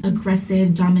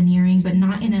 aggressive, domineering, but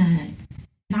not in an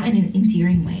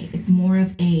endearing way. It's more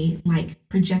of a, like,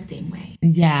 projecting way.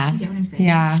 Yeah. You get what I'm saying?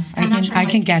 Yeah. I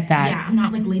can get that. Yeah, I'm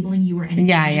not, like, labeling you or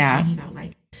anything. I'm just talking about,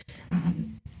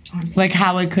 like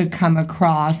how it could come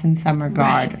across in some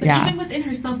regard. Right. But even within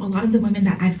herself, a lot of the women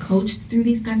that I've coached through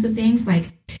these kinds of things,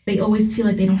 like, they always feel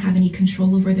like they don't have any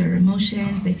control over their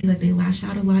emotions. They feel like they lash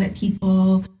out a lot at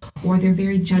people, or they're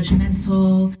very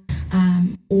judgmental,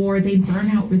 or they burn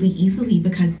out really easily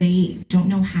because they don't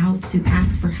know how to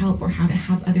ask for help or how to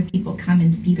have other people come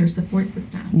and be their support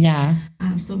system. Yeah.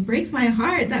 So it breaks my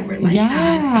heart that we're like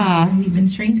that. And we've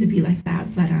been trained to be like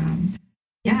that. But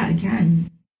again,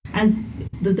 as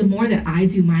the more that I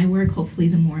do my work, hopefully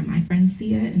the more my friends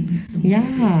see it, and the more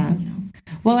they,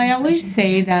 well, I always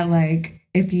say that, like,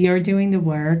 if you're doing the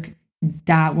work,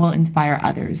 that will inspire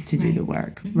others to do the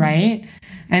work, right?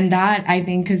 And that, I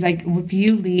think, because, like, if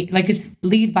you lead, like, it's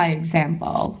lead by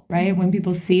example, right? When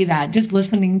people see that, just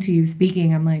listening to you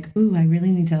speaking, I'm like, ooh, I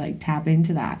really need to, like, tap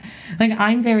into that. Like,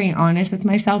 I'm very honest with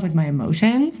myself, with my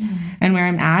emotions and where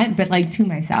I'm at, but, like, to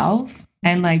myself,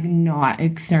 and, like, not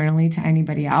externally to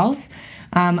anybody else.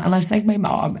 Unless, like, my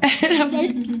mom. And I'm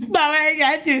like, Mom, I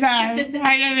can't do that.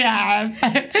 I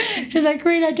can't. She's like,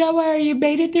 Rita, don't worry. You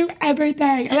made it through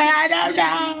everything. I'm like, I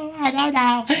don't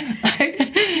know.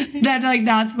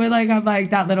 That's when, like, I'm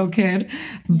like that little kid.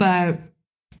 But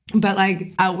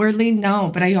like, outwardly, no.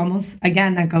 But I almost,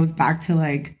 again, that goes back to,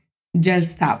 like,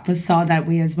 just that facade that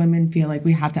we as women feel like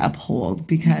we have to uphold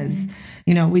because,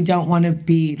 we don't want to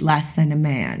be less than a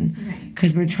man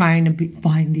because we're trying to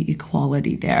find the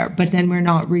equality there. But then we're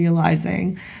not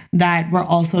realizing that we're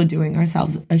also doing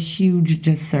ourselves a huge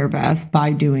disservice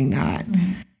by doing that.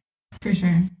 Right. For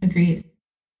sure. Agreed.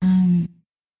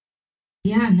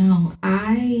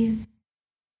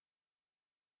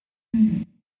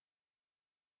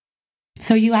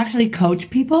 So you actually coach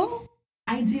people?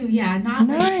 I do, yeah. Not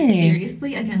like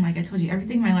seriously. Again, like I told you,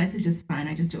 everything in my life is just fun.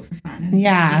 I just do it for fun.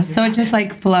 And so it just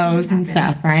like flows and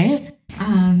stuff, right?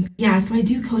 So I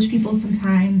do coach people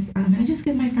sometimes. And I just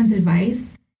give my friends advice.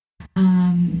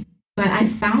 But I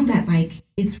found that, like,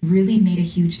 it's really made a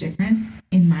huge difference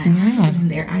in my eyes and in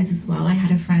their eyes as well. I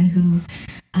had a friend who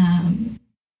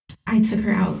I took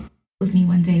her out with me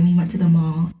one day and we went to the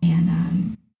mall,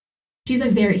 and she's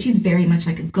very much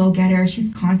like a go-getter.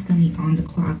 She's constantly on the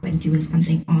clock, like doing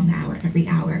something on the hour, every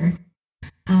hour.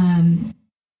 And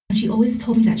she always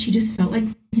told me that she just felt like,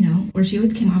 or she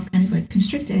always came off kind of like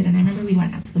constricted. And I remember we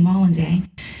went out to the mall one day,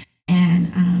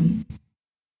 and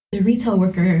the retail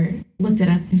worker looked at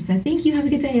us and said, "Thank you, have a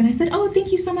good day." And I said, "Oh,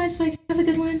 thank you so much, like, have a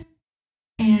good one."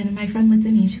 And my friend looked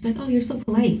at me and she's like, "Oh, you're so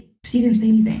polite." She didn't say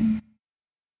anything.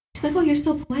 She's like, "Oh, you're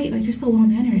so polite, like, you're so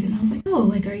well-mannered." And I was like, "Oh,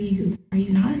 like, are you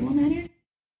not well-mannered?"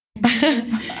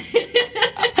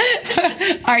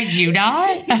 Are you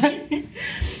not?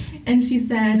 And she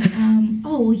said,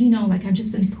 "Oh, well, like, I've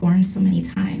just been scorned so many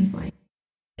times, like,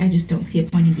 I just don't see a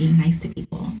point in being nice to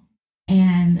people."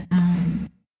 And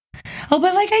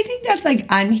but like, I think that's like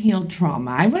unhealed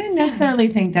trauma. I wouldn't necessarily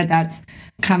think that that's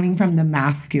coming from the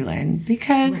masculine,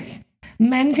 because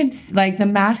men can, like, the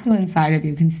masculine side of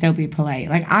you can still be polite.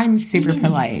 Like, I'm super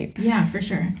polite. Yeah, for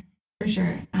sure.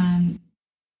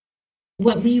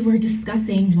 What we were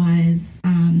discussing was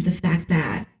the fact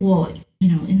that, well,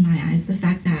 in my eyes, the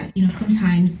fact that,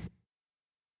 sometimes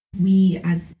we,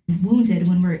 as wounded,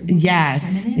 when we're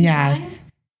feminine,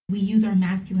 we use our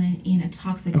masculine in a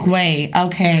toxic way.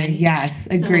 Okay, right? Yes,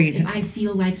 agreed. So if I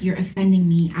feel like you're offending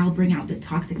me, I'll bring out the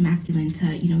toxic masculine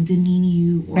to, demean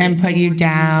you and put you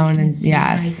down, and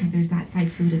right? Because there's that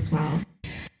side to it as well.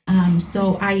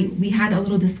 So we had a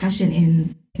little discussion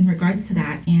in regards to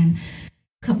that, and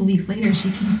a couple weeks later, she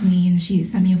came to me and she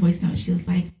sent me a voice note. She was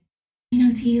like,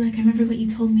 T, like, I remember what you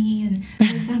told me, and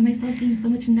I found myself being so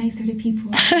much nicer to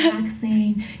people,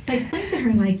 relaxing. So I explained to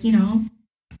her, like,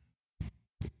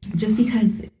 just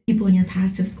because people in your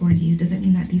past have scorned you doesn't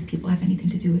mean that these people have anything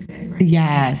to do with it, right?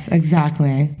 Yes,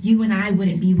 exactly. You and I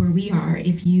wouldn't be where we are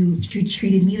if you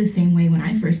treated me the same way when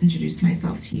I first introduced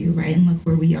myself to you, right? And look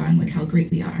where we are, and look how great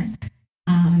we are.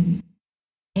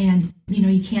 And,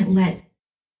 you can't let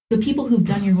the people who've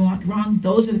done you wrong,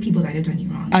 those are the people that have done you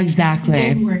wrong.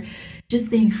 Exactly. People who are just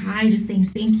saying hi, just saying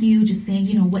thank you, just saying,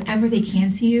 whatever they can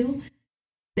to you.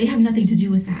 they have nothing to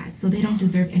do with that. So they don't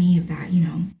deserve any of that,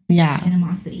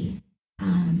 animosity.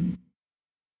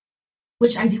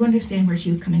 Which I do understand where she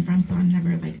was coming from, so I'm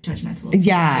never like judgmental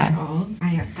at all.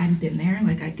 I've been there.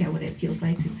 Like I get what it feels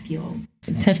like to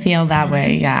feel that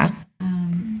way. Yeah.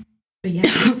 But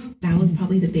yeah, that was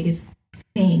probably the biggest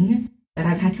thing that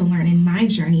I've had to learn in my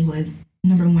journey was,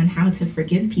 number one, how to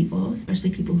forgive people, especially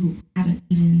people who haven't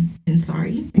even been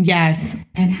sorry. Yes.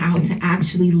 And how to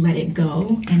actually let it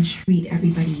go and treat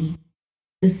everybody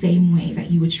the same way that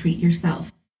you would treat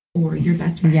yourself or your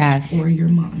best friend or your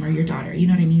mom or your daughter. You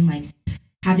know what I mean? Like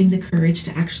having the courage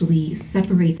to actually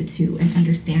separate the two and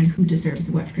understand who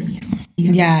deserves what from you.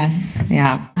 Yes.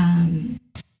 Yeah.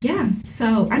 Yeah.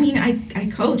 So, I mean, I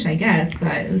coach, I guess,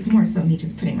 but it was more so me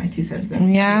just putting my 2 cents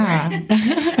in. Yeah.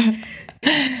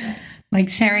 Like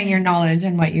sharing your knowledge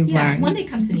and what you've learned. When they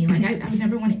come to me, like I would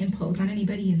never want to impose on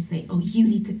anybody and say, oh, you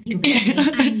need to feel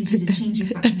that. I need you to change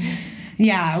yourself.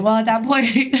 Yeah, well, at that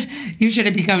point, you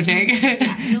shouldn't be coaching.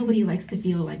 Yeah, nobody likes to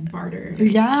feel like bartered.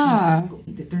 Yeah.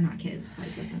 They're not kids. Like,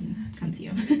 let them come to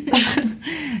you.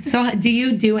 So do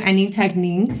you do any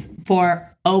techniques for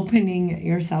opening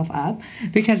yourself up?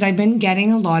 Because I've been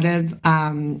getting a lot of,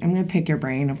 I'm going to pick your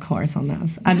brain, of course, on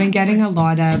this. I've been getting a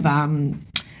lot of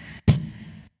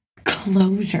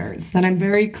closures, that I'm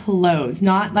very closed,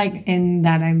 not like in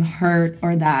that I'm hurt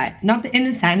or that, not in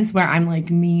the sense where I'm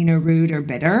like mean or rude or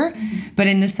bitter, but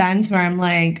in the sense where I'm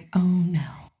like, oh no,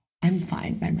 I'm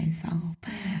fine by myself,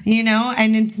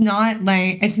 and it's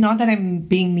not that I'm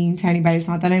being mean to anybody. It's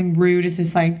not that I'm rude. It's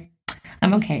just like,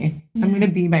 I'm okay. I'm going to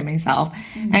be by myself.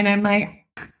 And I'm like,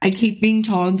 I keep being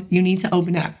told, you need to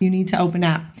open up. You need to open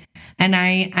up. And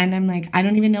I'm like, I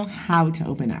don't even know how to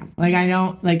open up. Like, I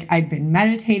don't, like, I've been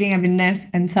meditating, I've been this.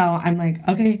 And so I'm like,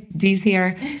 okay, Dee's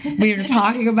here. We were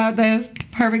talking about this.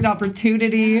 Perfect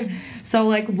opportunity. So,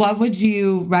 like, what would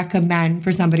you recommend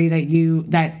for somebody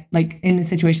that like in a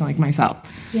situation like myself?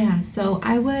 Yeah. So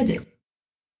I would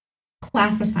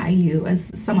classify you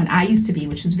as someone I used to be,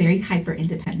 which was very hyper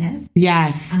independent.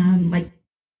 Yes. Like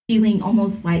feeling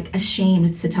almost like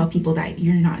ashamed to tell people that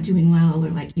you're not doing well or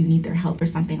like you need their help or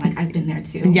something. Like I've been there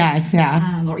too. Yes,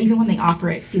 yeah. Or even when they offer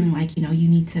it, feeling like, you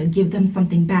need to give them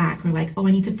something back or like, oh,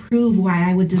 I need to prove why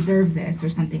I would deserve this or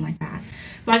something like that.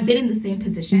 So I've been in the same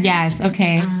position. Yes,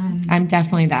 okay. I'm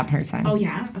definitely that person. Oh,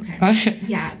 yeah? Okay.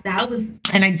 Yeah, that was...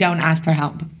 And I don't ask for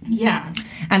help. Yeah.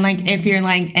 And like, if you're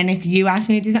like, and if you ask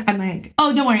me to do something, I'm like,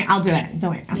 oh, don't worry, I'll do it.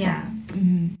 Don't worry. Yeah.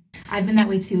 Mm-hmm. I've been that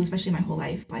way too, especially my whole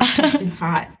life. Like, I've been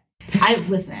taught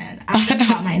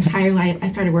my entire life. I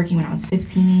started working when I was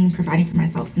 15, providing for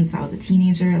myself since I was a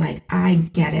teenager. Like, I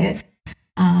get it.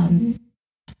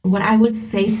 What I would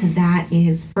say to that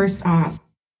is, first off,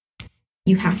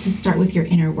 you have to start with your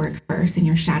inner work first and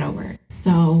your shadow work.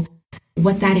 So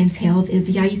what that entails is,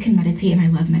 you can meditate, and I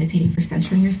love meditating for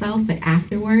centering yourself, but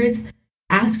afterwards,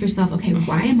 ask yourself, okay,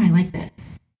 why am I like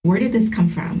this? Where did this come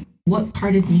from? What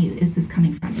part of me is this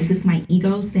coming from? Is this my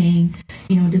ego saying,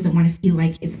 doesn't want to feel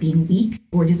like it's being weak,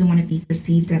 or doesn't want to be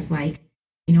perceived as like,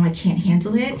 I can't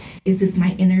handle it? Is this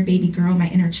my inner baby girl, my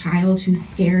inner child who's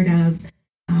scared of,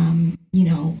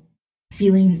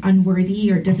 feeling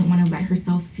unworthy or doesn't want to let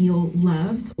herself feel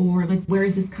loved? Or like, where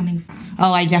is this coming from?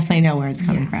 Oh, I definitely know where it's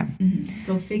coming from. Mm-hmm.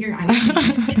 So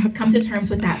I would come to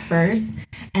terms with that first,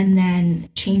 and then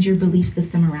change your belief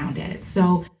system around it.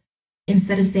 So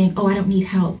instead of saying, oh, I don't need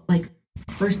help, like,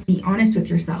 first be honest with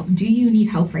yourself. Do you need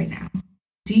help right now?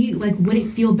 Would it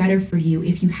feel better for you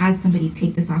if you had somebody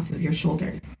take this off of your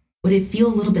shoulders? Would it feel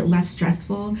a little bit less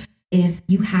stressful if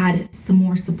you had some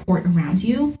more support around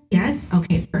you? Yes?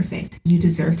 Okay, perfect. You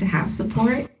deserve to have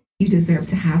support. You deserve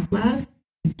to have love.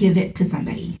 Give it to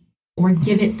somebody, or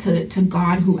give it to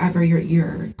God, whoever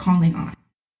you're calling on.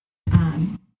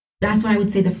 That's what I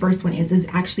would say the first one is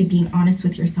actually being honest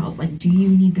with yourself. Like, do you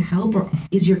need the help, or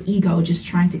is your ego just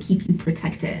trying to keep you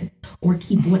protected or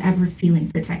keep whatever feeling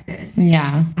protected?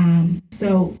 Yeah.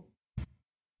 So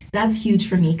that's huge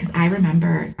for me, because I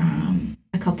remember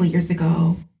a couple of years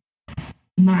ago,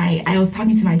 I was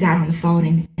talking to my dad on the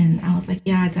phone, and I was like,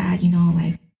 yeah, Dad,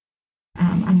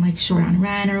 I'm like short on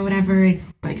rent or whatever. It's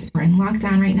like we're in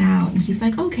lockdown right now. And he's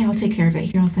like, okay, I'll take care of it.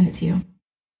 Here, I'll send it to you.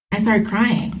 I started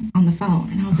crying on the phone,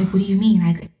 and I was like, what do you mean?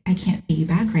 I can't pay you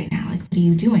back right now. Like, what are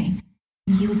you doing?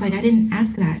 And he was like, I didn't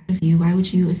ask that of you. Why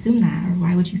would you assume that? Or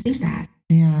why would you think that?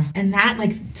 Yeah. And that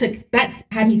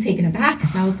had me taken aback,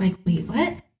 because I was like, wait,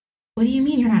 what? What do you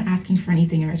mean you're not asking for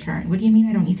anything in return? What do you mean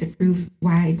I don't need to prove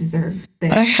why I deserve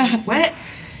this? What?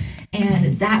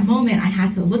 And that moment, I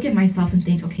had to look at myself and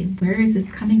think, okay, where is this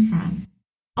coming from?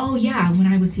 Oh yeah, when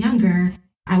I was younger,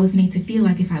 I was made to feel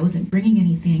like if I wasn't bringing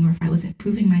anything, or if I wasn't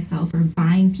proving myself or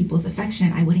buying people's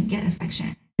affection, I wouldn't get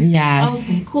affection. Yes.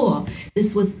 Okay, cool.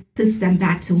 This was to stem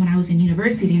back to when I was in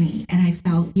university, and I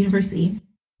felt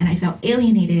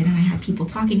alienated, and I had people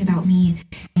talking about me,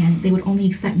 and they would only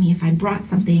accept me if I brought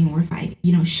something, or if I,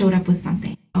 showed up with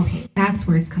something. Okay, that's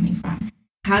where it's coming from.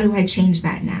 How do I change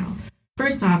that now?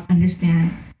 First off,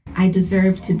 understand I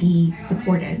deserve to be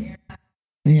supported.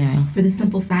 Yeah. For the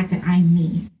simple fact that I'm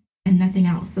me and nothing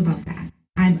else above that.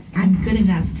 I'm good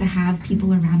enough to have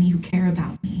people around me who care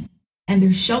about me. And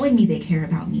they're showing me they care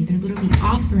about me. They're literally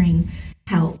offering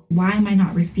help. Why am I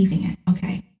not receiving it?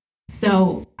 Okay.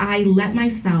 So I let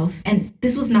myself, and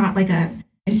this was not like an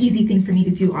easy thing for me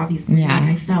to do, obviously. Yeah. Like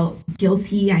I felt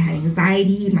guilty. I had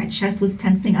anxiety. My chest was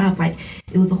tensing up. Like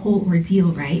it was a whole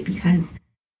ordeal, right? Because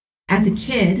as a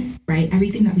kid, right,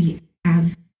 everything that we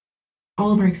have,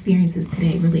 all of our experiences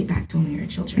today relate back to when we were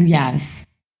children. Yes.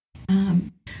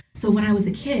 So when I was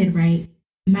a kid, right,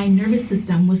 my nervous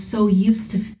system was so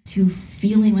used to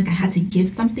feeling like I had to give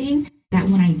something that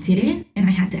when I didn't, and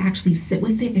I had to actually sit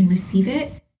with it and receive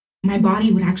it, my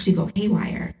body would actually go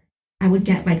haywire. I would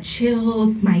get like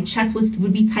chills, my chest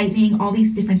would be tightening, all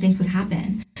these different things would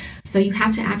happen. So you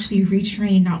have to actually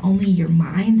retrain not only your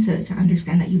mind to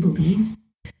understand that you believe,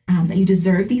 that you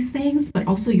deserve these things, but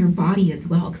also your body as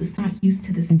well, because it's not used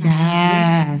to this. Yes.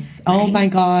 Right? Oh my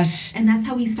gosh. And that's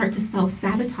how we start to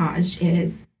self-sabotage,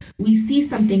 is we see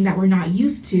something that we're not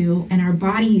used to, and our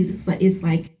body is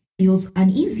like feels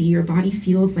uneasy. Your body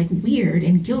feels like weird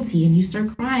and guilty, and you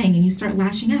start crying and you start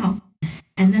lashing out.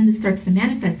 And then this starts to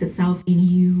manifest itself in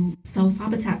you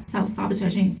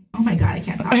self-sabotaging. Oh my God, I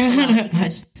can't talk. Oh my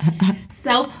gosh.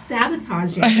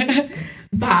 Self-sabotaging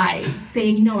by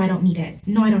saying, no, I don't need it.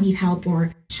 No, I don't need help,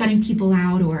 or shutting people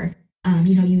out, or,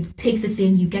 you take the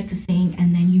thing, you get the thing,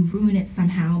 and then you ruin it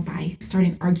somehow by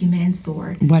starting arguments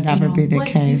or whatever be the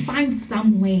case. You find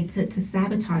some way to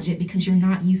sabotage it because you're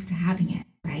not used to having it,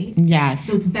 right? Yes.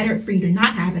 So it's better for you to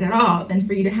not have it at all than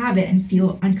for you to have it and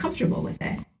feel uncomfortable with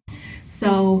it.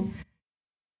 So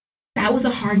that was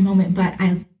a hard moment, but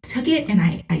I took it and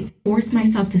I forced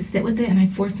myself to sit with it, and I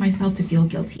forced myself to feel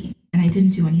guilty. And I didn't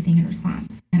do anything in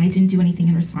response. And I didn't do anything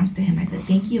in response to him. I said,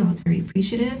 thank you. I was very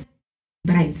appreciative.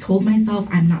 But I told myself,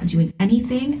 I'm not doing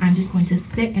anything. I'm just going to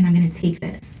sit and I'm going to take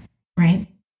this, right?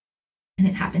 And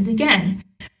it happened again,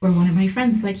 where one of my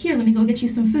friends was like, here, let me go get you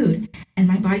some food. And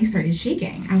my body started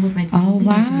shaking. I was like, oh,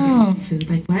 wow. Some food.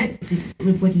 Like, what?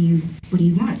 What do you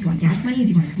want? Do you want gas money?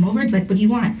 Do you want to come over? It's like, what do you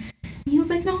want? And he was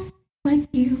like, no, like,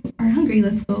 you are hungry.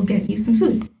 Let's go get you some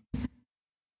food.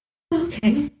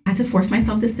 Okay, I had to force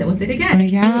myself to sit with it again.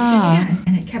 Yeah.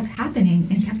 And it kept happening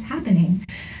and kept happening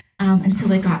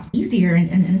until it got easier, and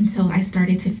until I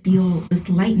started to feel this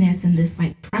lightness and this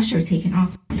like pressure taken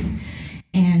off of me.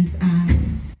 And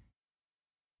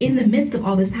in the midst of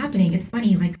all this happening, it's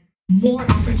funny, like more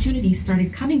opportunities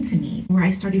started coming to me, where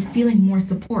I started feeling more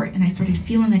support, and I started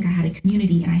feeling like I had a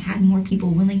community, and I had more people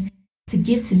willing to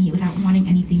give to me without wanting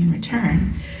anything in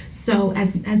return. So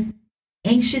as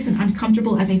anxious and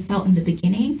uncomfortable as I felt in the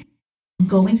beginning,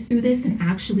 going through this and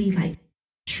actually like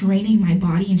training my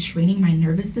body and training my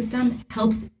nervous system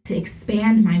helped to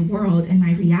expand my world and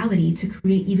my reality to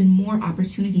create even more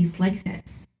opportunities like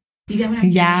this. Do you get what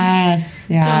I'm saying?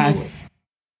 Yes. So,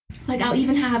 like I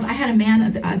had a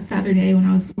man the other day when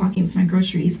I was walking with my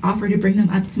groceries offer to bring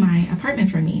them up to my apartment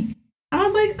for me. I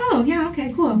was like, oh yeah,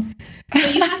 okay, cool. So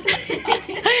you have to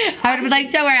I would be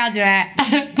like, don't worry, I'll do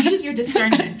it. Use your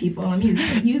discernment, people. Let me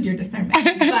use your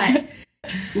discernment. But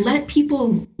let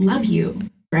people love you,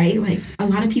 right? Like a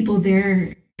lot of people,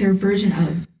 their version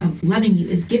of loving you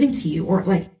is giving to you, or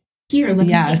like, here, let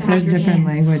me take it off there's your different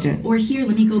hands. languages. Or here,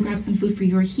 let me go grab some food for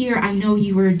you. Or here, I know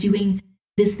you were doing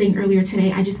this thing earlier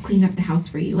today. I just cleaned up the house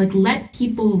for you. Like, let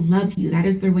people love you. That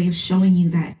is their way of showing you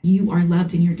that you are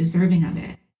loved and you're deserving of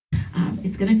it.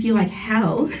 It's going to feel like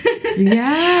hell.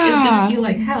 Yeah. It's going to feel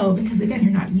like hell because, again,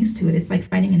 you're not used to it. It's like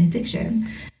fighting an addiction.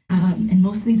 And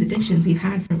most of these addictions we've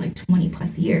had for like 20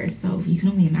 plus years. So you can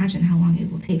only imagine how long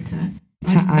it will take to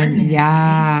unlearn it.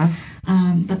 Yeah.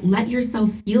 Right? But let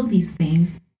yourself feel these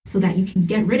things so that you can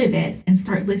get rid of it and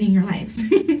start living your life.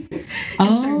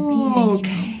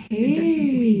 Okay.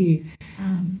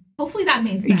 Hopefully that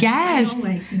made sense. Yes.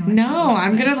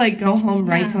 I'm going to like go home,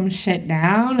 write some shit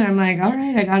down. And I'm like, all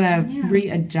right, I got to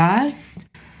readjust.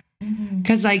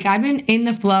 Because like I've been in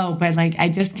the flow, but like I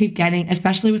just keep getting,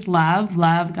 especially with love,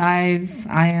 guys,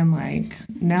 I am like,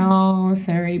 no,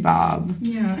 sorry, Bob.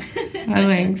 Yeah. I'm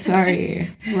like, sorry.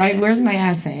 Right, where's my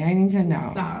essay? I need to know.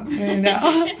 Stop.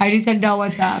 I need to know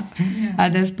what's up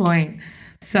at this point.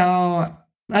 So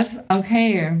that's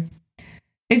okay.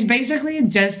 It's basically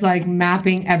just like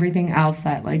mapping everything else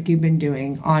that like you've been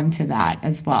doing onto that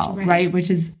as well, right? Which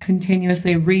is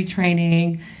continuously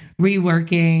retraining,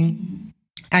 reworking,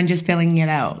 and just filling it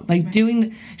out. Like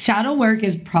doing shadow work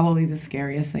is probably the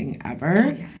scariest thing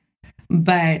ever.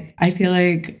 But I feel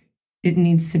like it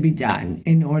needs to be done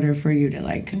in order for you to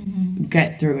like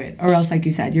get through it. Or else, like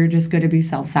you said, you're just going to be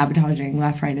self-sabotaging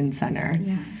left, right, and center.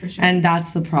 Yeah, for sure. And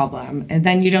that's the problem. And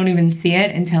then you don't even see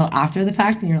it until after the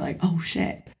fact and you're like, oh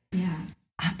shit. Yeah.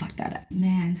 I fucked that up.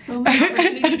 Man, so many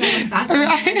opportunities I look back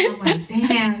on. I'm like,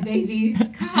 damn, baby,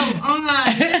 come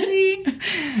on, really?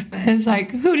 But it's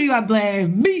like, who do I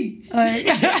blame? Me. Like,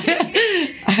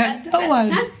 no one.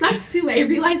 That sucks too, eh?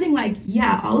 Realizing like,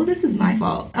 yeah, all of this is my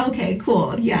fault. Okay,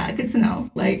 cool. Yeah, good to know.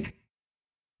 Like,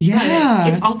 yeah.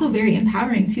 It's also very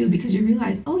empowering too, because you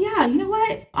realize, oh yeah, you know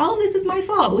what? All of this is my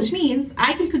fault, which means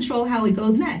I can control how it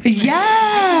goes next. Right? Yes.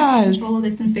 I can control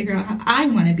this and figure out how I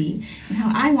want to be and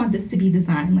how I want this to be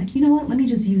designed. Like, you know what? Let me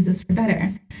just use this for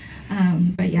better.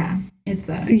 But yeah, it's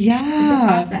a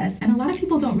process. And a lot of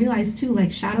people don't realize too,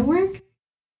 like shadow work,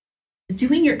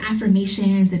 doing your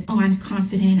affirmations and, oh, I'm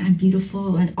confident, I'm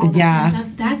beautiful, and all that kind of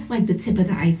stuff, that's like the tip of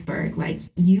the iceberg. Like,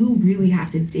 you really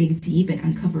have to dig deep and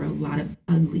uncover a lot of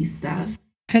ugly stuff.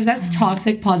 Because that's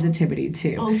toxic positivity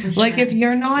too. Oh, for sure. Like, if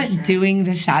you're not doing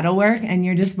the shadow work and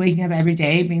you're just waking up every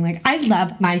day being like, I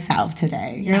love myself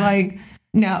today. You're like,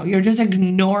 no, you're just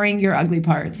ignoring your ugly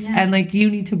parts. And like, you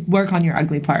need to work on your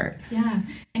ugly part. Yeah.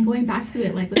 And going back to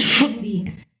it, like with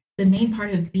femininity, the main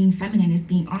part of being feminine is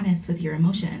being honest with your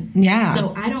emotions. Yeah.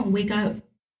 So I don't wake up,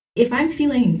 if I'm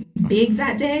feeling big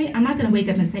that day, I'm not going to wake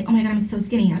up and say, oh my God, I'm so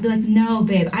skinny. I'll be like, no,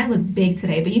 babe, I look big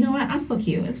today, but you know what? I'm so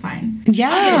cute. It's fine.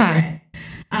 Yeah.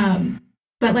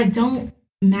 But like, don't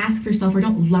mask yourself or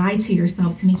don't lie to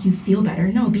yourself to make you feel better.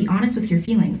 No, be honest with your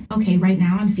feelings. Okay, right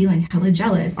now I'm feeling hella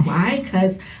jealous. Why?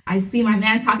 Because I see my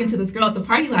man talking to this girl at the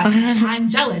party last night. I'm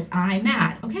jealous. I'm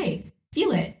mad. Okay,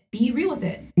 feel it. Be real with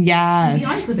it. Yes. Be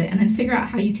honest with it, and then figure out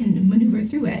how you can maneuver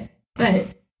through it.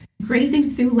 But grazing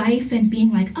through life and being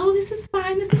like, oh, this is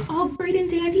fine. This is all great and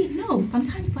dandy. No,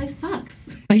 sometimes life sucks.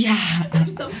 Yeah.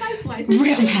 Sometimes life is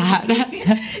real bad.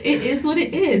 It is what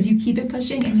it is. You keep it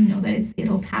pushing, and you know that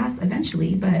it'll pass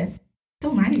eventually. But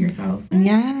don't lie to yourself.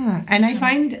 Yeah. And I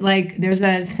find like there's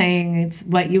a saying, it's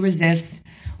what you resist,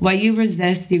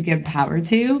 you give power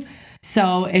to.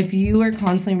 So if you are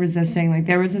constantly resisting, like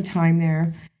there was a time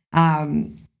there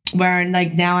where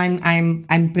like now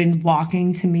I've been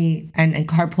walking to meet and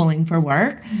carpooling for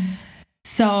work.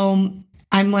 So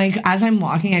I'm like, as I'm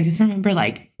walking, I just remember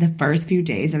like the first few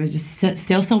days, I was just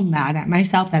still so mad at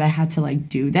myself that I had to like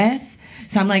do this.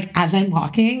 So I'm like, as I'm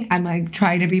walking, I'm like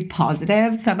trying to be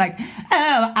positive. So I'm like,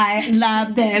 oh, I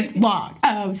love this walk.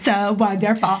 Oh, so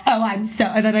wonderful. Oh, I'm so,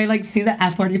 and then I like see the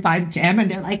F45 gym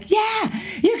and they're like, yeah,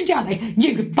 you can jump. Like,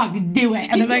 you can fucking do it.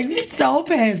 And I'm like so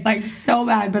pissed, like so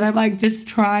mad. But I'm like just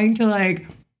trying to like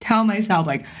tell myself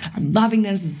like, I'm loving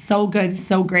this. It's so good.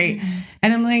 So great.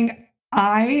 And I'm like,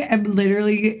 I am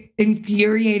literally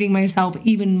infuriating myself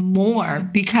even more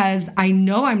because I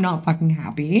know I'm not fucking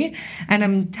happy. And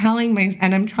I'm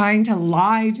trying to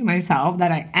lie to myself that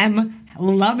I am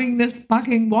loving this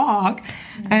fucking walk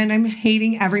and I'm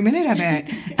hating every minute of it.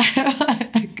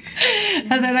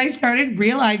 And then I started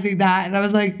realizing that and I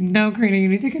was like, no, Karina, you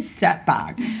need to take a step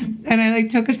back. And I like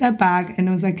took a step back and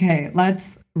I was like, hey, let's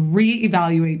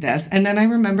reevaluate this. And then I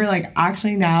remember like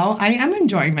actually now I am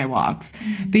enjoying my walks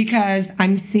because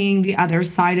I'm seeing the other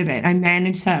side of it. I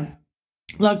managed to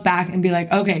look back and be like,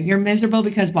 okay, you're miserable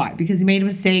because why? Because you made a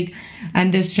mistake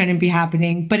and this shouldn't be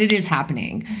happening, but it is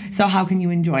happening. So how can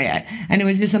you enjoy it? And it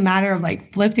was just a matter of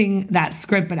like flipping that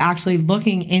script, but actually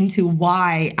looking into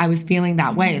why I was feeling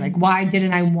that way. Like, why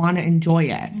didn't I want to enjoy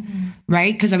it?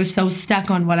 Right? Because I was so stuck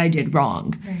on what I did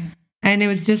wrong. And it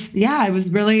was just, yeah, it was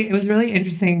really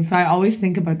interesting. So I always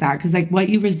think about that because like what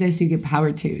you resist, you give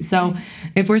power to. So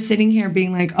if we're sitting here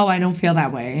being like, oh, I don't feel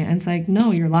that way. And it's like, no,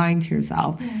 you're lying to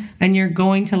yourself and you're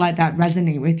going to let that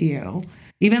resonate with you.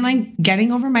 Even like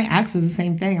getting over my ex was the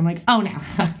same thing. I'm like, oh no,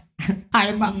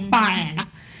 I'm fine.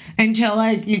 Until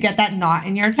like you get that knot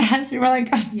in your chest. You're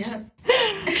like,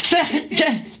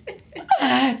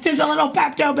 just a little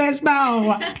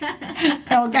Pepto-Bismol.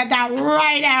 They'll get that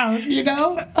right out, you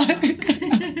know?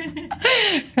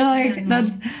 You're like,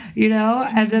 that's, you know?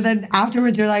 And then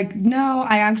afterwards, you're like, no,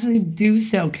 I actually do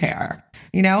still care,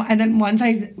 you know? And then once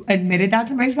I admitted that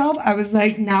to myself, I was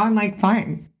like, now I'm like,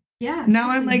 fine. Yeah. Now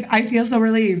I'm like, I feel so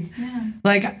relieved. Yeah.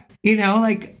 Like, you know,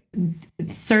 like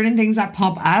certain things that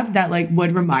pop up that like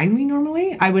would remind me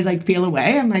normally, I would like feel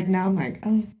away. I'm like, now I'm like,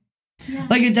 oh. Yeah.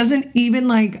 Like it doesn't even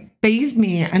like fazed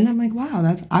me. And I'm like, wow,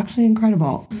 that's actually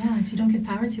incredible. Yeah, if you don't give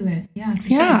power to it. Yeah.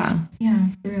 Yeah. Sure. Yeah,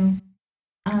 for real.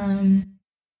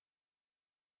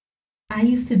 I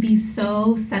used to be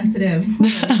so sensitive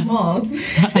with animals.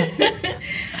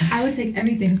 I would take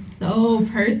everything so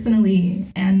personally,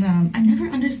 and I never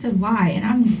understood why. And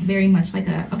I'm very much like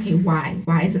okay, why?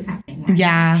 Why is this happening? Why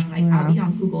Yeah. I'll be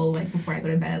on Google like before I go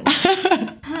to bed.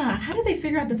 Like, how did they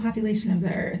figure out the population of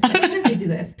the Earth? Like, how did they do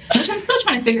this? Which I'm still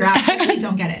trying to figure out. I really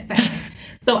don't get it. But anyways,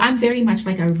 so I'm very much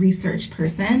like a research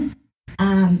person.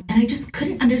 And I just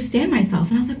couldn't understand myself.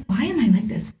 And I was like, why am I like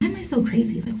this? Why am I so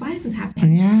crazy? Like, why is this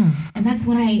happening? Yeah. And that's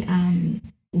when I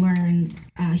learned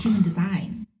human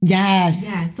design. Yes.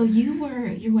 Yeah. So you're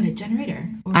what, a generator?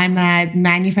 Or I'm a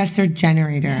manifestor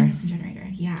generator. manifestor generator.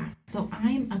 Yeah. So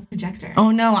I'm a projector.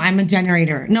 Oh, no, I'm a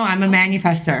generator. No, I'm a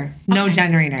manifestor. No Okay.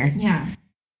 generator. Yeah.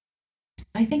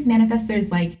 I think manifestor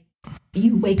is like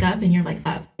you wake up and you're like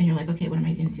up and you're like, okay, what am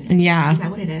I going to do next? Yeah. Is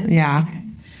that what it is? Yeah. Okay.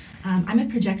 I'm a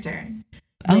projector.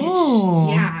 Oh.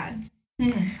 Yeah.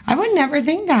 I would never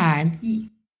think that.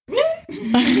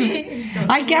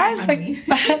 I guess,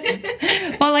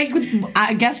 well, like,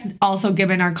 I guess also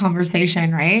given our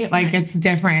conversation, right? Like, it's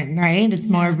different, right? It's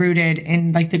more rooted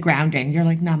in like the grounding. You're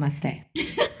like, namaste.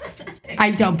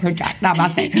 I don't project.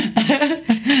 Namaste.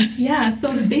 Yeah,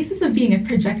 so the basis of being a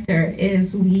projector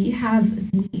is we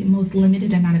have the most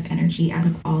limited amount of energy out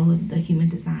of all of the human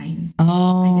design. Oh.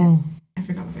 I guess I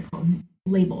forgot what they're called,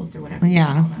 labels or whatever.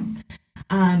 Yeah. You call them.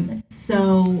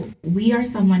 So we are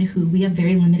someone who we have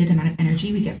very limited amount of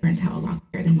energy. We get burnt out a lot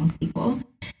quicker than most people.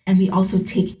 And we also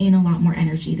take in a lot more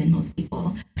energy than most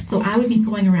people. So I would be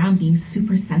going around being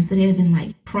super sensitive and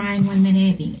like crying one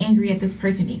minute, being angry at this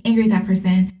person, being angry at that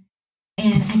person.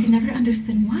 And I could never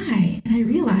understand why. And I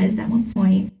realized at one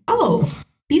point, oh,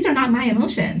 these are not my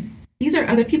emotions. These are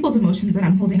other people's emotions that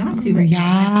I'm holding on to right now,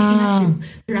 that I'm picking up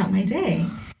throughout my day.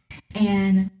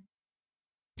 And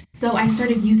so I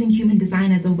started using human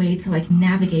design as a way to like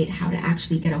navigate how to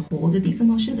actually get a hold of these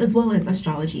emotions, as well as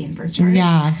astrology and birth charts.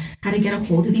 Yeah. How to get a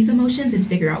hold of these emotions and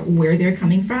figure out where they're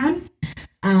coming from.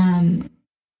 And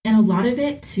a lot of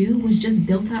it too was just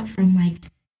built up from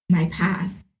like my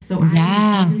past. So I was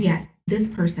angry at this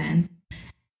person,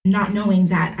 not knowing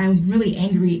that I'm really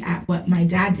angry at what my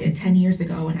dad did 10 years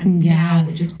ago, and I'm now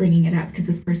just bringing it up because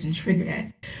this person triggered it.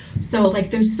 So like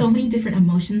there's so many different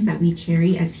emotions that we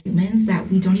carry as humans that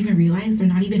we don't even realize they're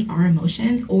not even our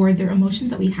emotions, or they're emotions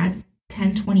that we had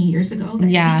 10, 20 years ago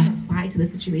that don't even apply to the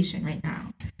situation right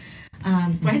now.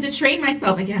 So I had to train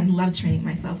myself, again, love training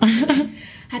myself.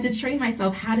 Had to train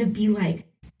myself how to be like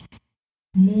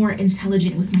more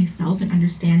intelligent with myself and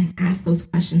understand and ask those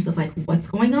questions of like, what's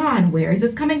going on? Where is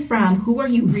this coming from? Who are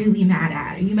you really mad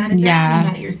at? Are you mad at them? Are you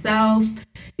mad at yourself?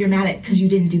 You're mad at because you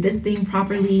didn't do this thing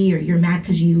properly, or you're mad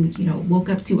because you woke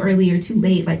up too early or too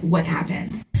late. Like, what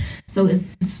happened? So as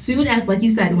soon as, like you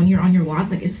said, when you're on your walk,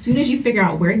 like as soon as you figure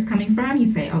out where it's coming from, you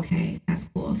say, okay, that's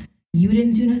cool. You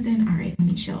didn't do nothing. All right, let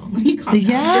me chill. Let me calm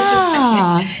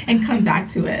down for a second and come back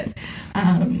to it.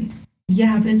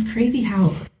 Yeah, but it's crazy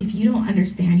how if you don't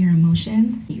understand your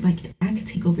emotions, that could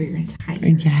take over your entire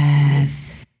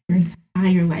life. Your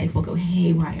entire life will go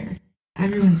haywire.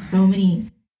 Everyone's so many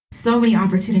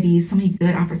opportunities, so many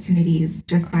good opportunities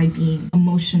just by being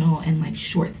emotional and like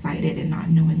short-sighted and not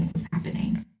knowing what was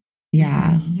happening.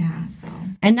 Yeah. Yeah. So.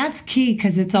 And that's key,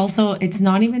 because it's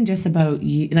not even just about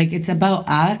you, like it's about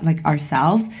us, like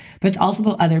ourselves, but it's also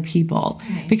about other people.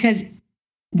 Right. Because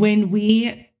when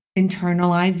we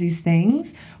internalize these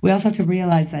things, we also have to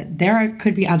realize that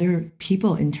could be other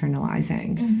people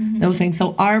internalizing those things.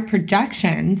 So our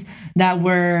projections that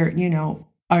we're,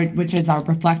 which is our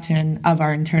reflection of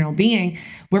our internal being,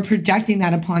 we're projecting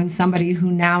that upon somebody who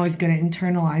now is going to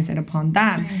internalize it upon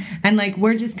them. Right. And like,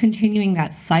 we're just continuing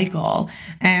that cycle.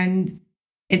 And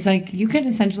it's like, you can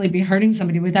essentially be hurting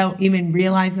somebody without even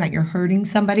realizing that you're hurting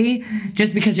somebody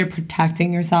just because you're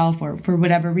protecting yourself, or for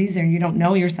whatever reason, you don't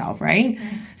know yourself, right?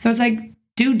 So it's like,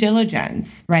 due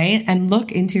diligence, right? And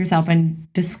look into yourself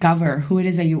and discover who it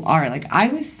is that you are. Like, I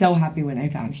was so happy when I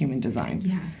found human design.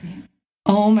 Yeah, same.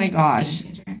 Oh my gosh.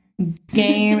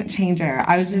 Game changer.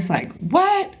 I was just like,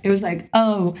 what? It was like,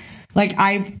 oh, like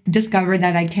I've discovered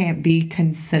that I can't be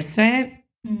consistent,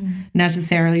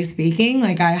 necessarily speaking.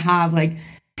 Like I have like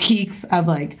peaks of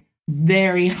like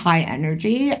very high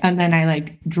energy, and then I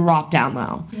like drop down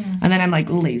low, and then I'm like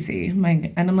lazy.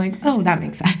 And I'm like, oh, that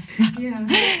makes sense. Yeah.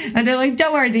 And they're like,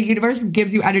 don't worry, the universe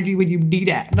gives you energy when you need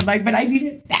it. And I'm like, but I need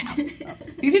it now.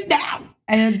 Need it now.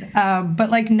 And but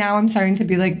like now I'm starting to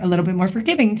be like a little bit more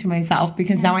forgiving to myself,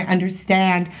 because now I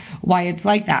understand why it's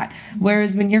like that.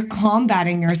 Whereas when you're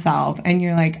combating yourself and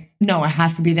you're like, no, it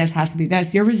has to be this, has to be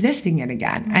this, you're resisting it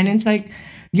again. And it's like,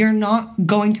 you're not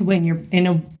going to win. You're in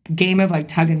a game of like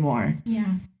tug and war. Yeah.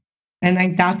 And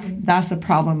like, that's the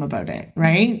problem about it,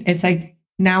 right? It's like,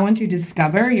 now once you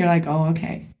discover, you're like, oh,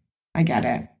 okay, I get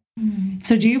it.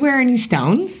 So do you wear any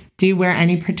stones? Do you wear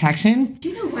any protection? Do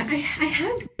you know what?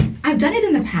 I've done it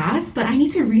in the past, but I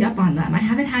need to read up on them. I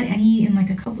haven't had any in like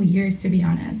a couple years, to be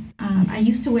honest. I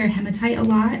used to wear hematite a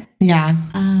lot. Yeah.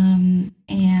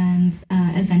 And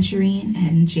aventurine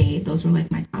and jade. Those were like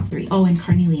my top 3. Oh, and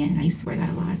carnelian. I used to wear that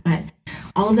a lot. But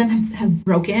all of them have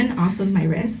broken off of my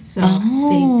wrist. So they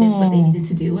did what they needed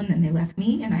to do, and then they left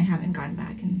me, and I haven't gone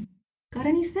back and got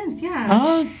any sense. Yeah.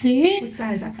 Oh, see? What's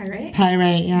that? Is that pyrite?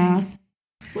 Pyrite, yeah. Nice.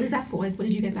 What is that for? Like, what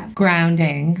did you get that for?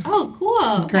 Grounding. Oh,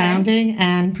 cool. Okay. Grounding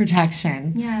and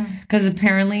protection. Yeah. Because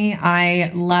apparently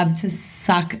I love to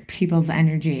suck people's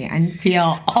energy and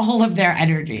feel all of their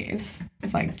energies.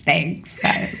 It's like, thanks,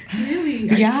 guys. Really?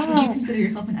 Yeah. Do you consider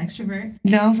yourself an extrovert?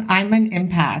 No, I'm an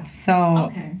empath.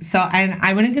 And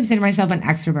I wouldn't consider myself an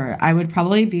extrovert. I would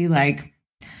probably be like,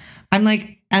 I'm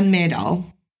like a middle.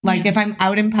 Like if I'm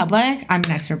out in public, I'm an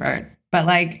extrovert. But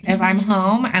like if I'm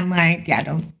home, I'm like,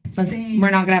 yeah, we're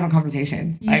not gonna have a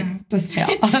conversation. Yeah. Like just chill.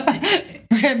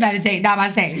 We're gonna meditate,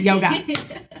 namaste, yoga.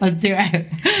 Let's do it.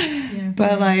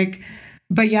 Yeah,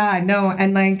 but yeah, no.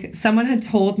 And like someone had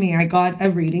told me, I got a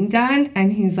reading done,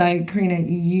 and he's like, Karina,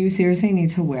 you seriously need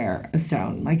to wear a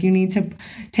stone. Like you need to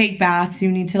take baths. You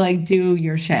need to like do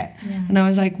your shit. Yeah. And I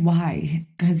was like, why?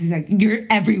 Because he's like, you're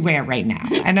everywhere right now.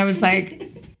 And I was like,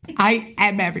 I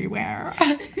am everywhere.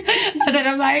 And then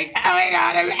I'm like, oh my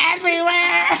God, I'm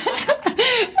everywhere.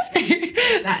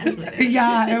 That is weird.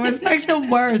 Yeah, it was like the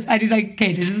worst. And he's like,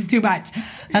 okay, this is too much.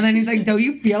 And then he's like, don't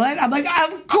you feel it? I'm like,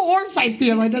 of course I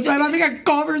feel it. That's why I'm having a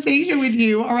conversation with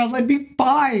you, or else I'd be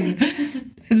fine.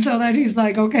 And so then he's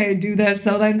like, okay, do this.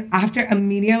 So then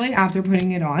immediately after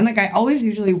putting it on, like I always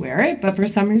usually wear it, but for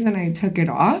some reason I took it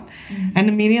off. And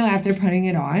immediately after putting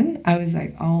it on, I was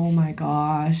like, oh my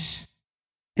gosh.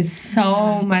 It's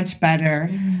so much better.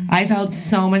 I felt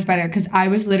so much better because I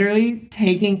was literally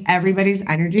taking everybody's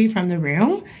energy from the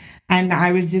room, and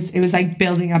it was like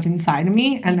building up inside of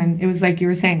me. And then it was like you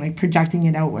were saying, like projecting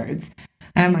it outwards.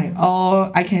 And I'm like, oh,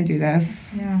 I can't do this.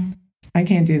 Yeah. I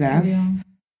can't do this.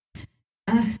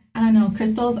 I don't know.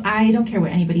 Crystals, I don't care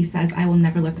what anybody says. I will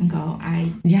never let them go.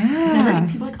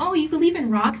 People are like, oh, you believe in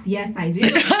rocks? Yes, I do.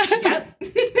 Yep.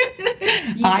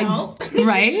 You don't?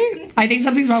 Right? I think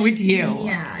something's wrong with you.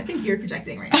 Yeah, I think you're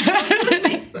projecting right now. I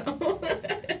think so.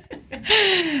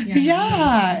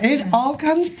 It all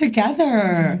comes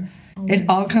together. It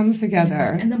all comes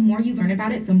together. And the more you learn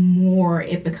about it, the more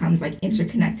it becomes like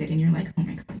interconnected, and you're like, oh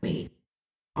my God, wait.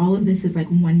 All of this is like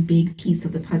one big piece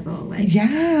of the puzzle. Like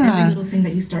every little thing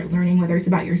that you start learning, whether it's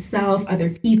about yourself, other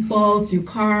people, through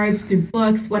cards, through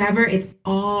books, whatever, it's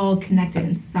all connected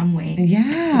in some way.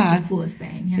 Yeah. It's the coolest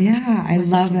thing. Yeah, I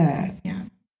love it. Yeah.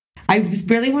 I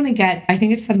really want to get, I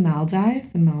think it's the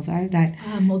Maldive that.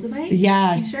 Moldavite?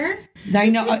 Yes. You sure? I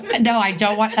know. No, I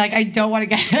don't want to get it.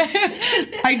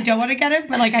 I don't want to get it,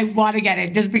 but like I want to get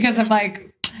it just because I'm like,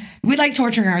 we like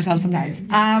torturing ourselves sometimes.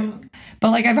 But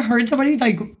like I've heard somebody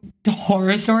like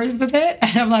horror stories with it,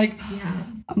 and I'm like,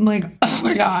 oh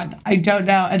my God, I don't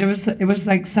know. And it was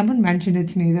like someone mentioned it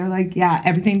to me. They're like, yeah,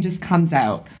 everything just comes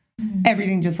out.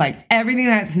 Everything just like everything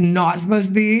that's not supposed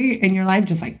to be in your life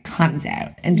just like comes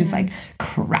out and just like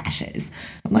crashes.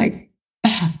 I'm like,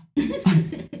 I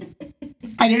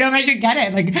don't know if I should get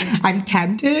it. Like I'm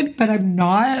tempted, but I'm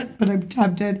not. But I'm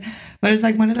tempted. But it's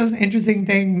like one of those interesting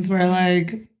things where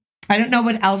like, I don't know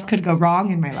what else could go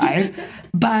wrong in my life,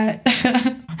 but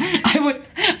I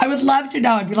would love to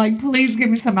know. I'd be like, please give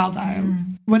me some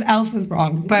Maldive. What else is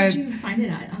wrong? Where did you find it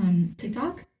at?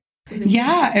 TikTok?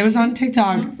 It was on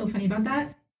TikTok. You know what's so funny about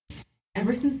that?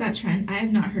 Ever since that trend, I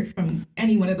have not heard from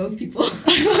any one of those people. So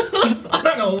I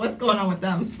don't know what's going on with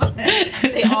them. But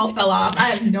they all fell off. I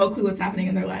have no clue what's happening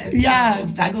in their lives. Yeah. So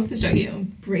that goes to show you.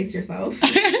 Brace yourself.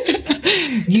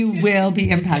 You will be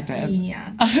impacted.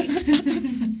 Yeah.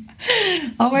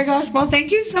 Oh my gosh. Well,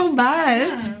 thank you so much.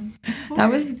 Yeah,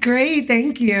 that was great.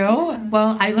 Thank you. Yeah.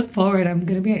 Well, I look forward. I'm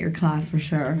going to be at your class for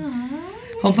sure.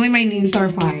 Hopefully my knees are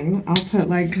fine. I'll put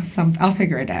like I'll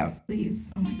figure it out. Please.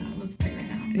 Oh my God. Let's pray right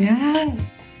now. Yes.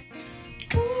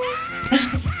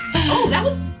 Oh, that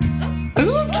was...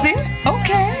 Ooh,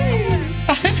 okay.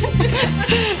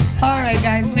 All right,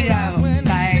 guys. We out.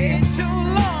 Bye.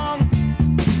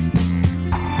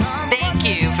 Thank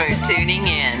you for tuning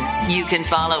in. You can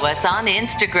follow us on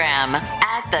Instagram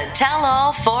at the Tell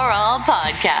All For All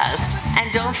Podcast.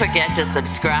 And don't forget to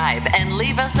subscribe and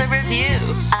leave us a review.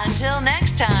 Until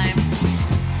next time.